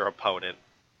out of your opponent.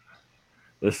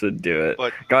 This would do it.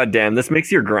 But god damn, this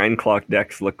makes your grind clock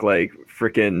decks look like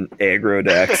freaking aggro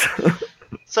decks.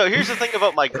 So here's the thing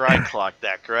about my grind clock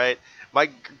deck, right? My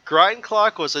grind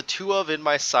clock was a 2 of in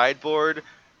my sideboard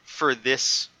for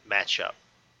this matchup.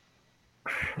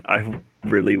 I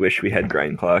really wish we had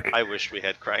grind clock. I wish we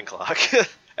had grind clock. God,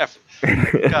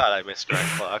 I miss grind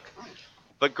clock.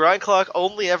 But grind clock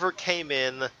only ever came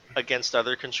in against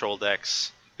other control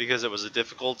decks because it was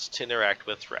difficult to interact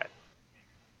with threat.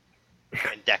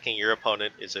 And decking your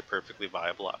opponent is a perfectly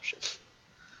viable option.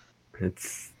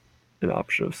 It's an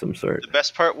option of some sort. The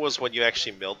best part was when you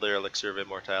actually milled their Elixir of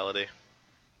Immortality.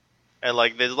 And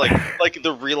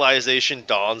the realization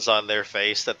dawns on their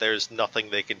face that there's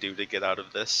nothing they can do to get out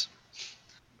of this.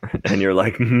 And you're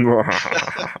like,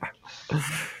 that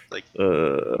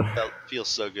feels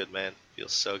so good, man.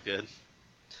 Feels so good.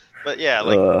 But yeah,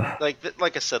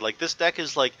 like I said, like this deck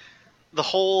is like the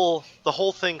whole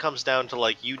thing comes down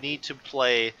to you need to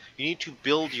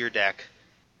build your deck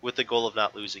with the goal of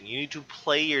not losing. You need to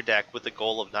play your deck with the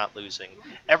goal of not losing.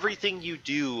 Everything you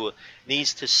do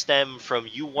needs to stem from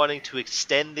you wanting to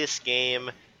extend this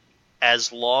game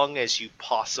as long as you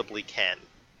possibly can.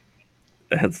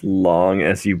 As long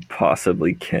as you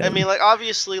possibly can. I mean,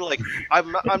 obviously,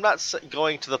 I'm not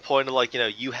going to the point of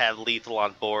you have lethal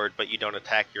on board, but you don't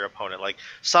attack your opponent.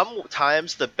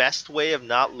 Sometimes the best way of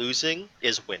not losing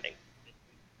is winning.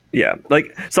 Yeah,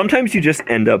 sometimes you just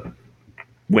end up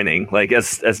winning.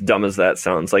 As dumb as that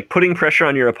sounds, putting pressure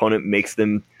on your opponent makes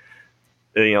them.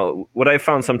 What I've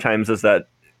found sometimes is that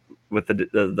with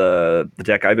the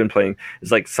deck I've been playing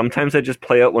is sometimes I just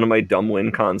play out one of my dumb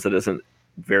win cons that isn't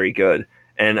very good.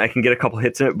 And I can get a couple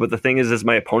hits in it, but the thing is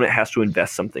my opponent has to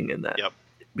invest something in that. Yep.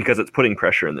 Because it's putting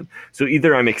pressure in them. So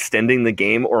either I'm extending the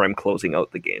game or I'm closing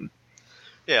out the game.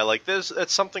 Yeah,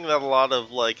 it's something that a lot of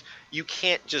you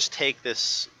can't just take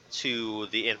this to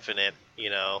the infinite,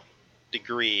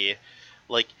 degree.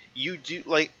 You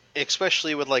do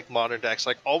especially with modern decks,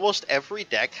 almost every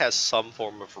deck has some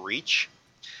form of reach.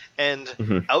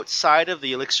 And outside of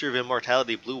the Elixir of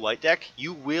Immortality blue-white deck,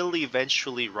 you will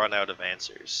eventually run out of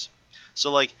answers.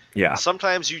 So,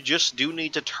 sometimes you just do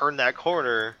need to turn that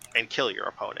corner and kill your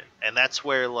opponent. And that's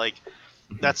where,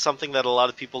 that's something that a lot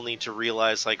of people need to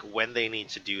realize, when they need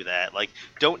to do that.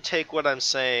 Don't take what I'm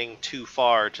saying too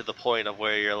far to the point of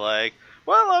where you're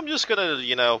well, I'm just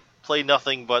gonna, play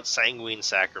nothing but Sanguine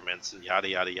Sacraments and yada,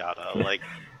 yada, yada.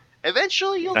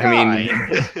 Eventually you'll die.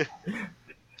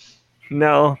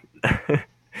 No.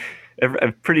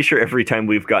 I'm pretty sure every time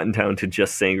we've gotten down to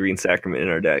just Sanguine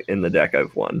Sacrament in the deck,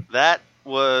 I've won. That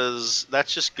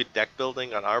that's just good deck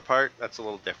building on our part. That's a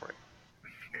little different.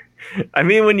 I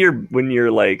mean, when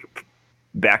you're like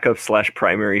backup /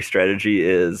 primary strategy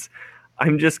is,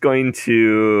 I'm just going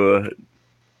to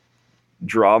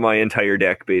draw my entire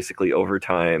deck basically over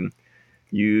time,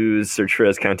 use Search for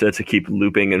Azcanta to keep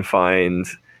looping and find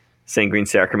Sanguine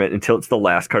Sacrament until it's the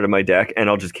last card of my deck, and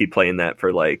I'll just keep playing that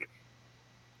for like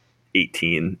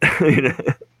 18.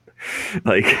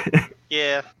 Like,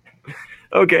 Yeah.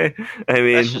 Okay, I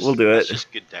mean, we'll do it. That's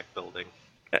just good deck building.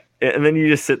 And then you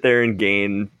just sit there and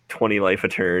gain 20 life a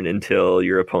turn until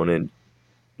your opponent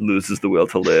loses the will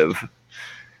to live,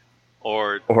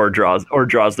 or draws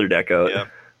their deck out. Yeah.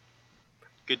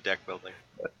 Good deck building.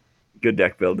 Good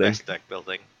deck building. Best deck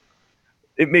building.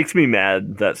 It makes me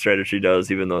mad that strategy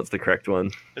does, even though it's the correct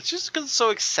one. It's just because it's so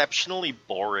exceptionally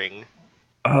boring.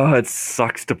 Oh, it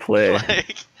sucks to play.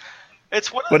 Like, it's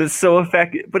so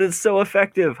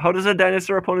effective. How does a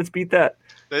dinosaur opponents beat that?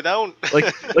 They don't.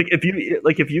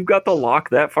 if you've got the lock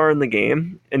that far in the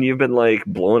game and you've been like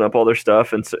blowing up all their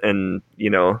stuff and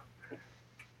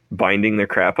binding their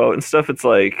crap out and stuff, it's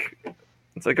like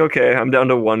okay, I'm down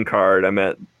to one card. I'm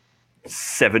at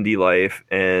 70 life,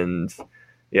 and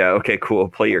yeah, okay, cool.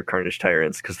 Play your Carnage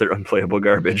Tyrants because they're unplayable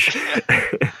garbage.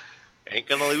 Ain't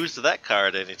gonna lose to that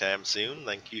card anytime soon.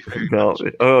 Thank you very much.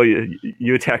 Oh,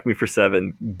 you attack me for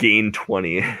 7, gain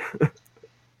 20.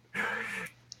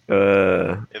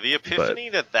 The epiphany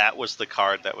that was the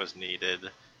card that was needed,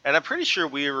 and I'm pretty sure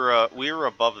we were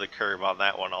above the curve on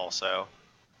that one also.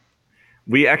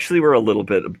 We actually were a little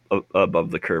bit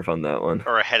above the curve on that one,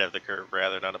 or ahead of the curve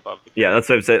rather, not above the curve. Yeah, that's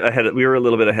what I've said. We were a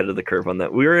little bit ahead of the curve on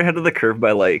that. We were ahead of the curve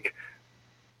by like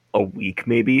a week,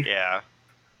 maybe. Yeah.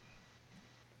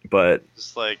 But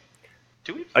just like,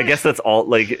 I guess that's all.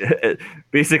 Like,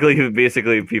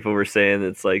 basically, people were saying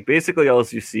it's like basically all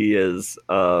you see is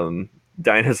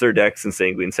dinosaur decks and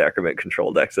Sanguine Sacrament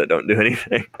control decks that don't do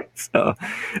anything. So,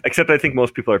 except I think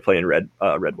most people are playing red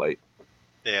white.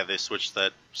 Yeah, they switched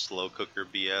that slow cooker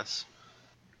BS.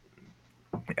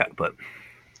 Yeah, but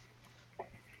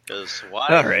because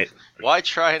why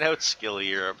try and outskill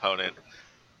your opponent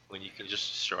when you can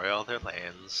just destroy all their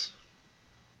lands?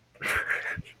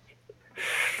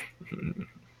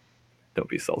 Don't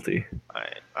be salty.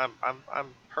 I'm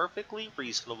perfectly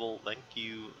reasonable. Thank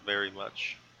you very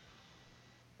much.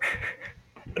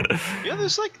 Yeah,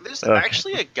 there's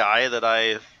actually a guy that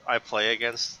I play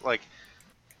against, like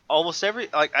almost every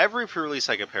pre-release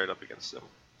I get paired up against him,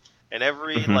 and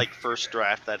every first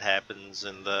draft that happens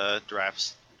in the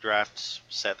draft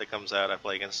set that comes out, I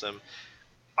play against him.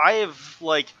 I have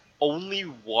only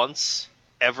once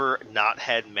ever not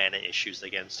had mana issues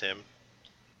against him,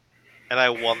 and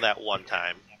I won that one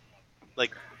time.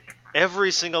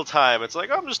 Every single time, it's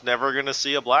I'm just never gonna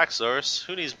see a black source.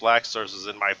 Who needs black sources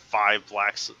in my 5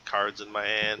 black cards in my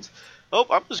hand? Oh,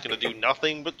 I'm just gonna do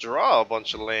nothing but draw a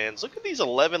bunch of lands. Look at these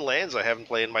 11 lands I haven't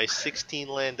played in my 16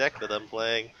 land deck that I'm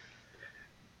playing.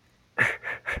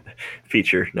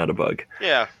 Feature, not a bug.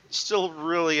 Yeah, still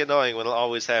really annoying when it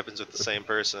always happens with the same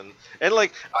person. And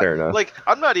fair enough.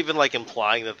 I'm not even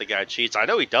implying that the guy cheats. I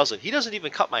know he doesn't. He doesn't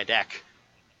even cut my deck.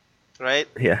 Right?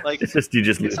 Yeah. It's just you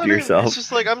just lose to yourself. It's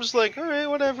just I'm just all right,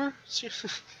 whatever.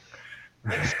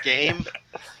 Next game.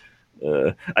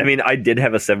 I mean, I did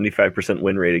have a 75%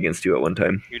 win rate against you at one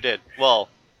time. You did. Well,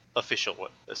 official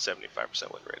win, a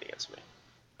 75% win rate against me.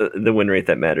 The win rate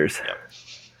that matters. Yep.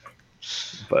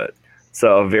 But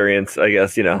so variance, I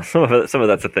guess, some of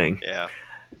that's a thing. Yeah.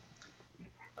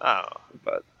 Oh.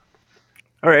 But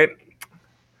all right.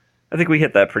 I think we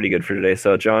hit that pretty good for today.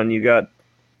 So, John, you got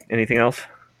anything else?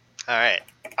 All right.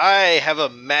 I have a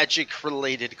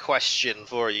magic-related question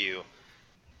for you.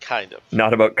 Kind of.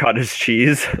 Not about cottage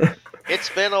cheese. It's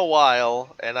been a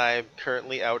while, and I'm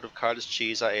currently out of cottage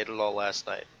cheese. I ate it all last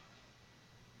night.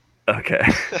 Okay.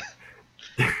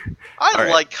 I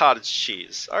like cottage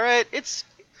cheese. All right, is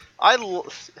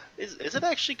it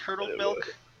actually curdled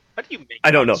milk? How do you make?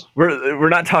 I don't know. We're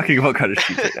not talking about cottage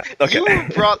cheese right now. Okay. You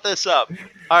brought this up.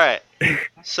 All right.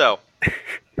 So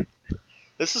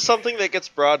this is something that gets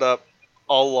brought up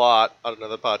a lot on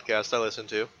another podcast I listen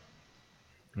to.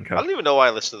 Okay. I don't even know why I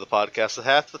listen to the podcast.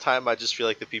 Half the time I just feel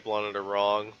like the people on it are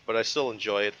wrong, but I still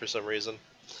enjoy it for some reason.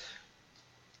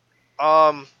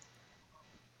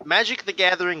 Magic the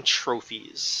Gathering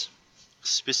trophies.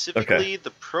 Specifically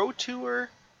the Pro Tour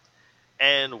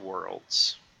and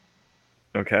Worlds.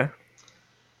 Okay.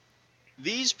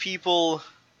 These people,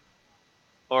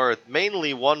 or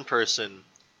mainly one person,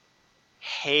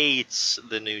 hates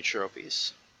the new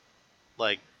trophies.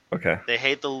 Okay. They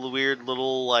hate the weird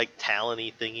little like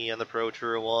talon-y thingy on the Pro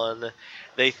Tour one.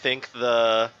 They think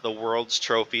the World's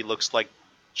Trophy looks like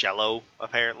Jello,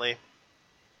 apparently.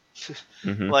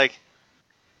 Mm-hmm. Like,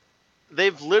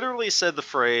 they've literally said the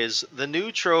phrase, "The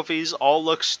new trophies all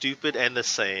look stupid and the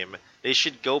same. They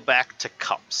should go back to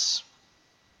cups."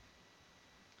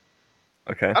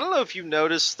 Okay. I don't know if you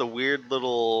noticed the weird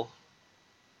little.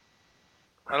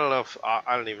 I don't know if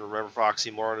I don't even remember if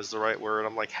oxymoron is the right word.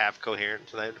 I'm like half coherent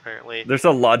tonight, apparently. There's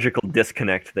a logical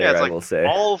disconnect Yeah, there, it's I like will say.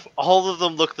 all of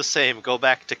them look the same. Go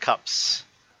back to cups.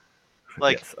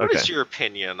 Like, Yes. what Okay. is your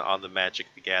opinion on the Magic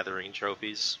the Gathering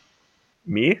trophies?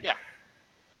 Me? Yeah.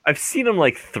 I've seen them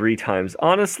like 3 times.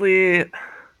 Honestly,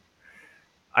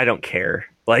 I don't care.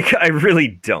 Like, I really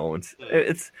don't.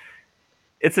 Hmm.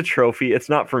 It's a trophy. It's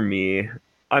not for me.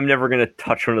 I'm never gonna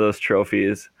touch one of those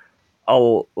trophies.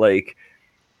 I'll like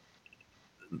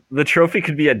the trophy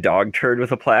could be a dog turd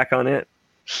with a plaque on it.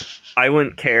 I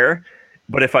wouldn't care.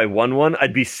 But if I won one,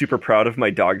 I'd be super proud of my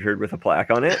dog turd with a plaque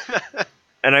on it.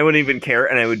 And I wouldn't even care,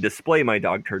 and I would display my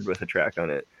dog turd with a plaque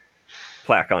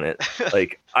on it.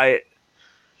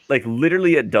 Like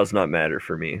literally it does not matter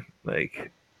for me. Like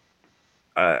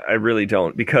I really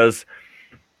don't, because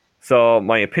so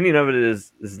my opinion of it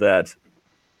is that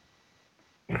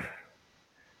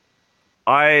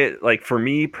I like, for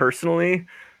me personally,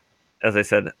 as I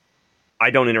said, I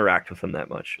don't interact with them that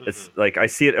much. Hmm. It's like I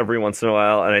see it every once in a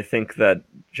while, and I think that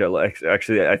Jello.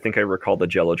 Actually, I think I recall the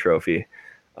Jello trophy,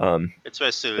 It's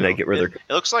supposed and I to. get where It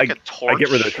looks like a I get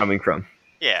where they're torch. coming from.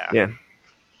 Yeah. Yeah,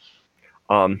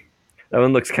 that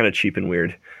one looks kind of cheap and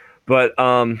weird, but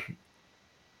I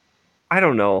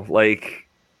don't know. Like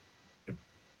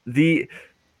the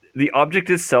the object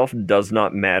itself does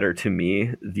not matter to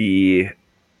me. The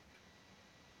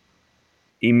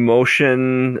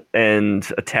emotion and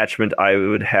attachment I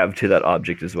would have to that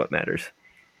object is what matters.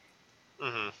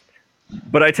 Hmm.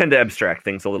 But I tend to abstract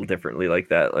things a little differently like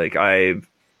that. Like I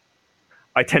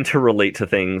tend to relate to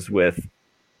things with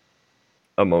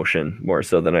emotion more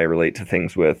so than I relate to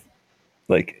things with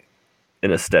like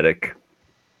an aesthetic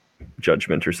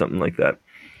judgment or something like that.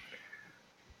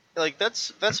 Like,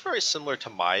 that's very similar to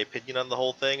my opinion on the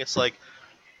whole thing. It's like,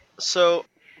 so,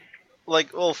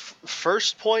 like, well,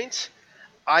 first point,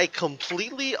 I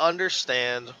completely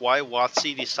understand why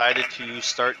WotC decided to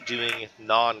start doing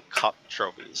non-cup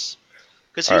trophies.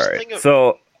 Because All here's the right. thing.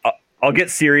 So I'll get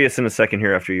serious in a second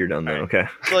here after you're done All then, right. okay?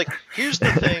 So, like, here's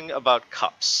the thing about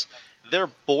cups. They're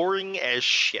boring as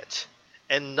shit,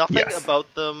 and nothing Yes.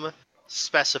 about them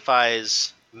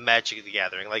specifies Magic the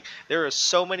Gathering. Like, there are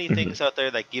so many Mm-hmm. things out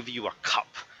there that give you a cup,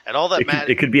 and all that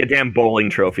It could be a damn bowling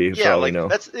trophy for Yeah, all we like, know.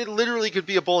 it literally could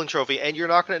be a bowling trophy, and you're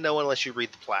not going to know unless you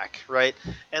read the plaque, right?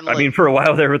 And I mean, for a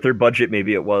while there with their budget,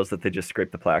 maybe it was that they just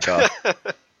scraped the plaque off.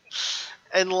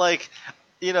 and like,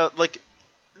 like,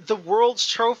 the world's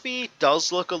trophy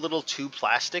does look a little too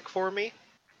plastic for me.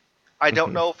 I don't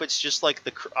Mm-hmm. know if it's just like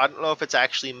I don't know if it's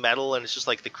actually metal and it's just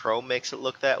like the chrome makes it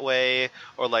look that way,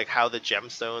 or like how the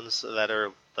gemstones that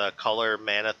are the color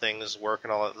mana things work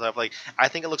and all that stuff. Like, I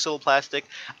think it looks a little plastic.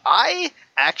 I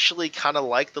actually kind of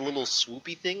like the little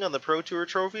swoopy thing on the Pro Tour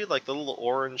trophy, like the little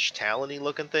orange talony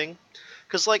looking thing,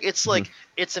 because Mm-hmm.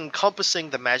 it's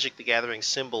encompassing the Magic the Gathering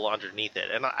symbol underneath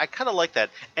it, and I kind of like that.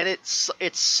 And it's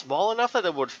small enough that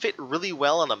it would fit really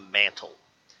well on a mantle.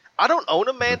 I don't own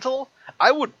a mantle.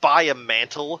 I would buy a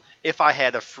mantle if I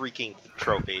had a freaking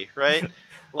trophy, right?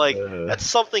 Like, Uh, that's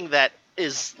something that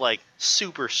is like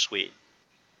super sweet.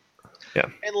 yeah.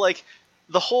 And like,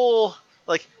 the whole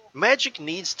like, Magic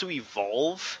needs to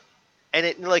evolve, and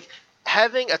it like,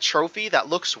 having a trophy that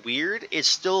looks weird is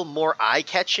still more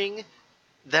eye-catching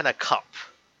than a cup.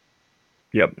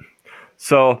 Yep.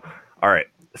 So, all right,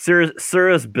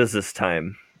 Sura's business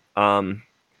time. Um,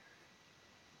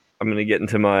 I'm gonna get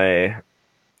into my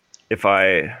if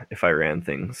I ran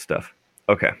things stuff.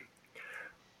 Okay.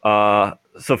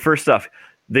 So first off,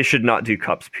 they should not do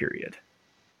cups. Period.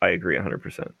 I agree 100%.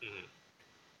 Mhm.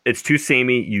 It's too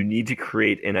samey. You need to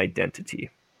create an identity.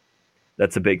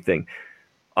 That's a big thing.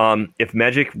 If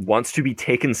Magic wants to be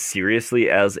taken seriously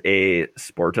as a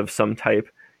sport of some type,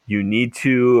 you need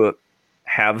to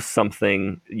have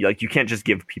something like, you can't just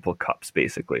give people cups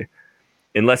basically,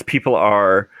 unless people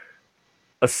are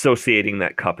associating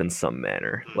that cup in some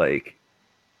manner. Like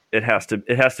it has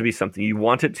to be something. You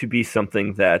want it to be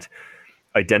something that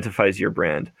identifies your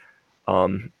brand.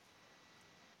 Um,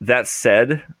 that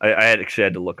said, I had actually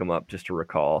had to look them up just to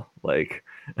recall like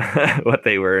what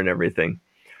they were and everything.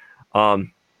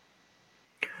 Um,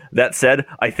 that said,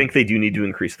 I think they do need to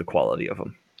increase the quality of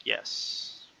them.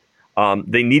 Yes.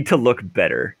 They need to look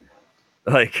better,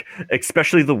 like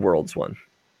especially the world's one.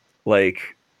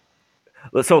 Like,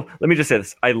 so let me just say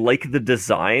this: I like the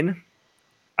design.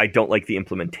 I don't like the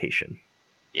implementation.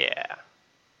 Yeah.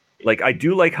 Like, I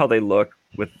do like how they look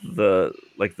with the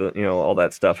all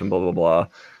that stuff and blah blah blah.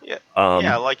 Yeah.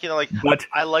 Yeah, Um, like but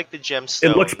I like the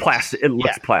it looks gemstones. plastic. It Yeah.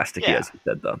 looks plasticky, Yeah. as you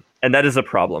said, though, and that is a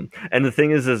problem. And the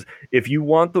thing is if you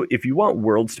want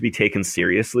worlds to be taken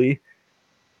seriously,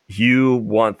 you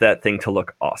want that thing to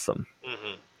look awesome.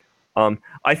 Hmm.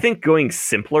 I think going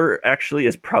simpler actually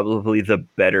is probably the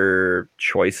better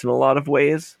choice in a lot of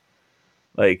ways.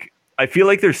 Like, I feel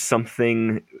like there's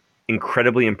something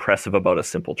incredibly impressive about a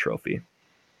simple trophy.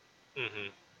 Hmm.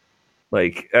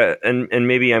 Like, and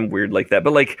maybe I'm weird like that,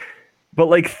 but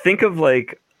like think of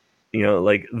like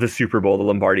like the Super Bowl, the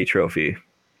Lombardi Trophy.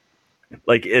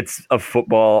 Like, it's a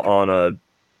football on a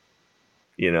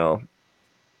you know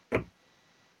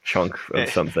chunk of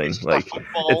something. It's just a Like,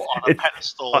 football on a it's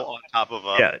pedestal uh, on top of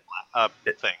yeah. a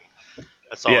thing.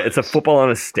 That's all Yeah, it it's a is. football on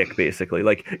a stick, basically.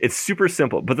 Like, it's super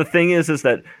simple, but the thing is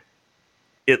that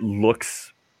it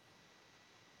looks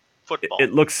Football.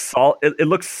 it looks solid. It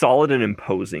looks solid and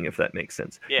imposing, if that makes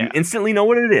sense. You Yeah. instantly know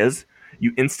what it is.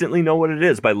 You instantly know what it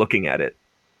is by looking at it.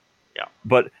 Yeah.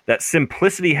 But that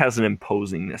simplicity has an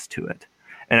imposingness to it,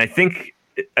 and I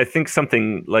think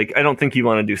something like, I don't think you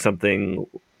want to do something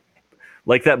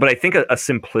like that, but I think a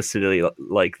simplicity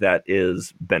like that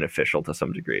is beneficial to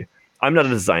some degree. I'm not a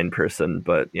design person,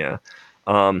 but yeah.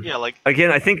 Yeah, like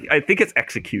Again, I think its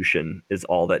execution is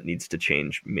all that needs to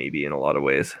change, maybe, in a lot of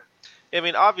ways. I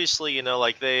mean, obviously,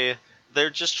 like they're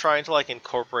just trying to like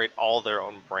incorporate all their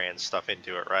own brand stuff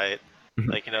into it, right? Mhm.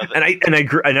 Like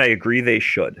And I agree they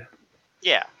should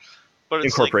yeah, but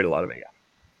it's like incorporate a lot of it.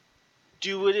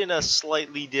 do it in a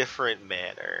slightly different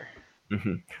manner.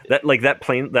 Yeah. That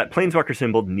planeswalker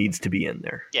symbol needs to be in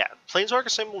there. Yeah, Planeswalker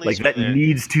symbol needs Like, to be that there.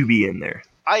 needs to be in there.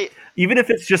 I Even if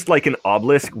it's just like an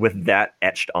obelisk with that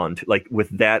etched onto, like, with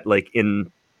that, like,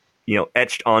 in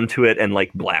etched onto it, and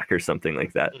like black or something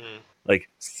like that. mhm. Like,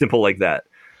 simple like that.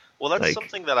 Well, that's Like,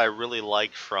 something that I really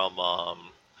like from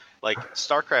like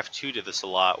StarCraft 2 did this a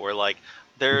lot, where like mhm.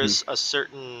 there's a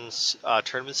certain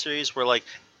tournament series where like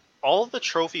all the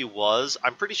trophy was,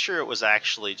 I'm pretty sure it was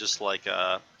actually just like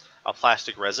a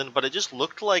plastic resin, but it just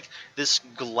looked like this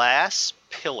glass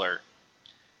pillar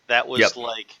that Yep. was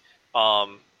like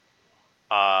um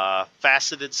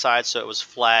faceted side, so it was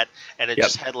flat, and it Yep.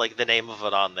 just had like the name of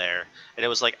it on there, and it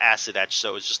was like acid etched, so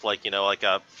it was just like like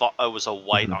it was a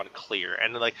white Mhm. on clear,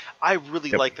 and like I really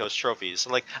Yep. like those trophies,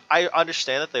 and like I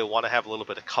understand that they want to have a little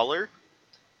bit of color,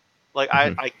 like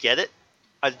Mhm. I get it.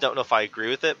 I don't know if I agree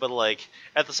with it, but like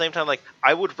at the same time, like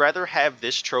I would rather have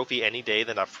this trophy any day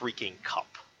than a freaking cup.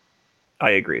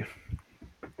 I agree.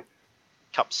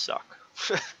 Cups suck.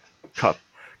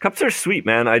 Cups are sweet,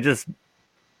 man. I just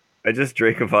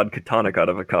drank a vodka tonic out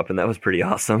of a cup, and that was pretty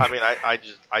awesome. I mean,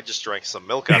 I just drank some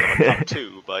milk out of a cup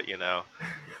too, but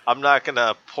I'm not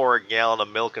gonna pour a gallon of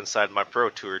milk inside my Pro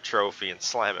Tour trophy and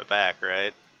slam it back,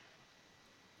 right?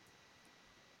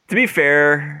 To be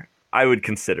fair, I would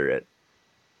consider it.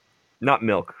 Not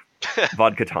milk,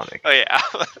 vodka tonic. Oh yeah,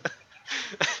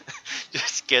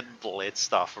 just get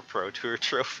blitzed off a Pro Tour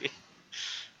trophy.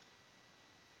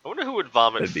 I wonder who would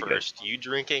vomit That'd be good. first. You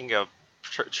drinking a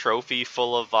trophy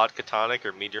full of vodka tonic,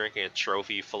 or me drinking a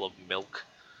trophy full of milk?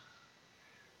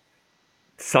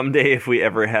 Someday, if we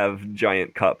ever have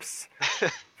giant cups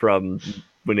from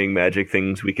winning Magic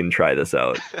things, we can try this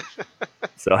out.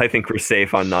 So I think we're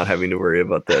safe on not having to worry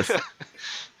about this.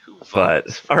 Who But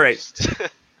vomits all right,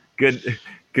 first?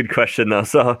 good question though.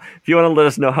 So if you want to let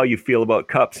us know how you feel about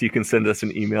cups, you can send us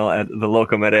an email at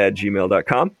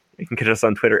thelocometa@gmail.com. You can catch us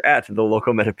on Twitter at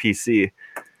thelocometa.pc.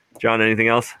 John, anything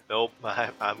else? Nope,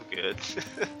 I'm good.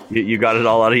 You got it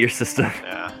all out of your system.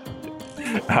 Yeah.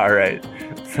 All right,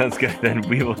 sounds good. Then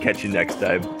we will catch you next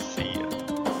time. See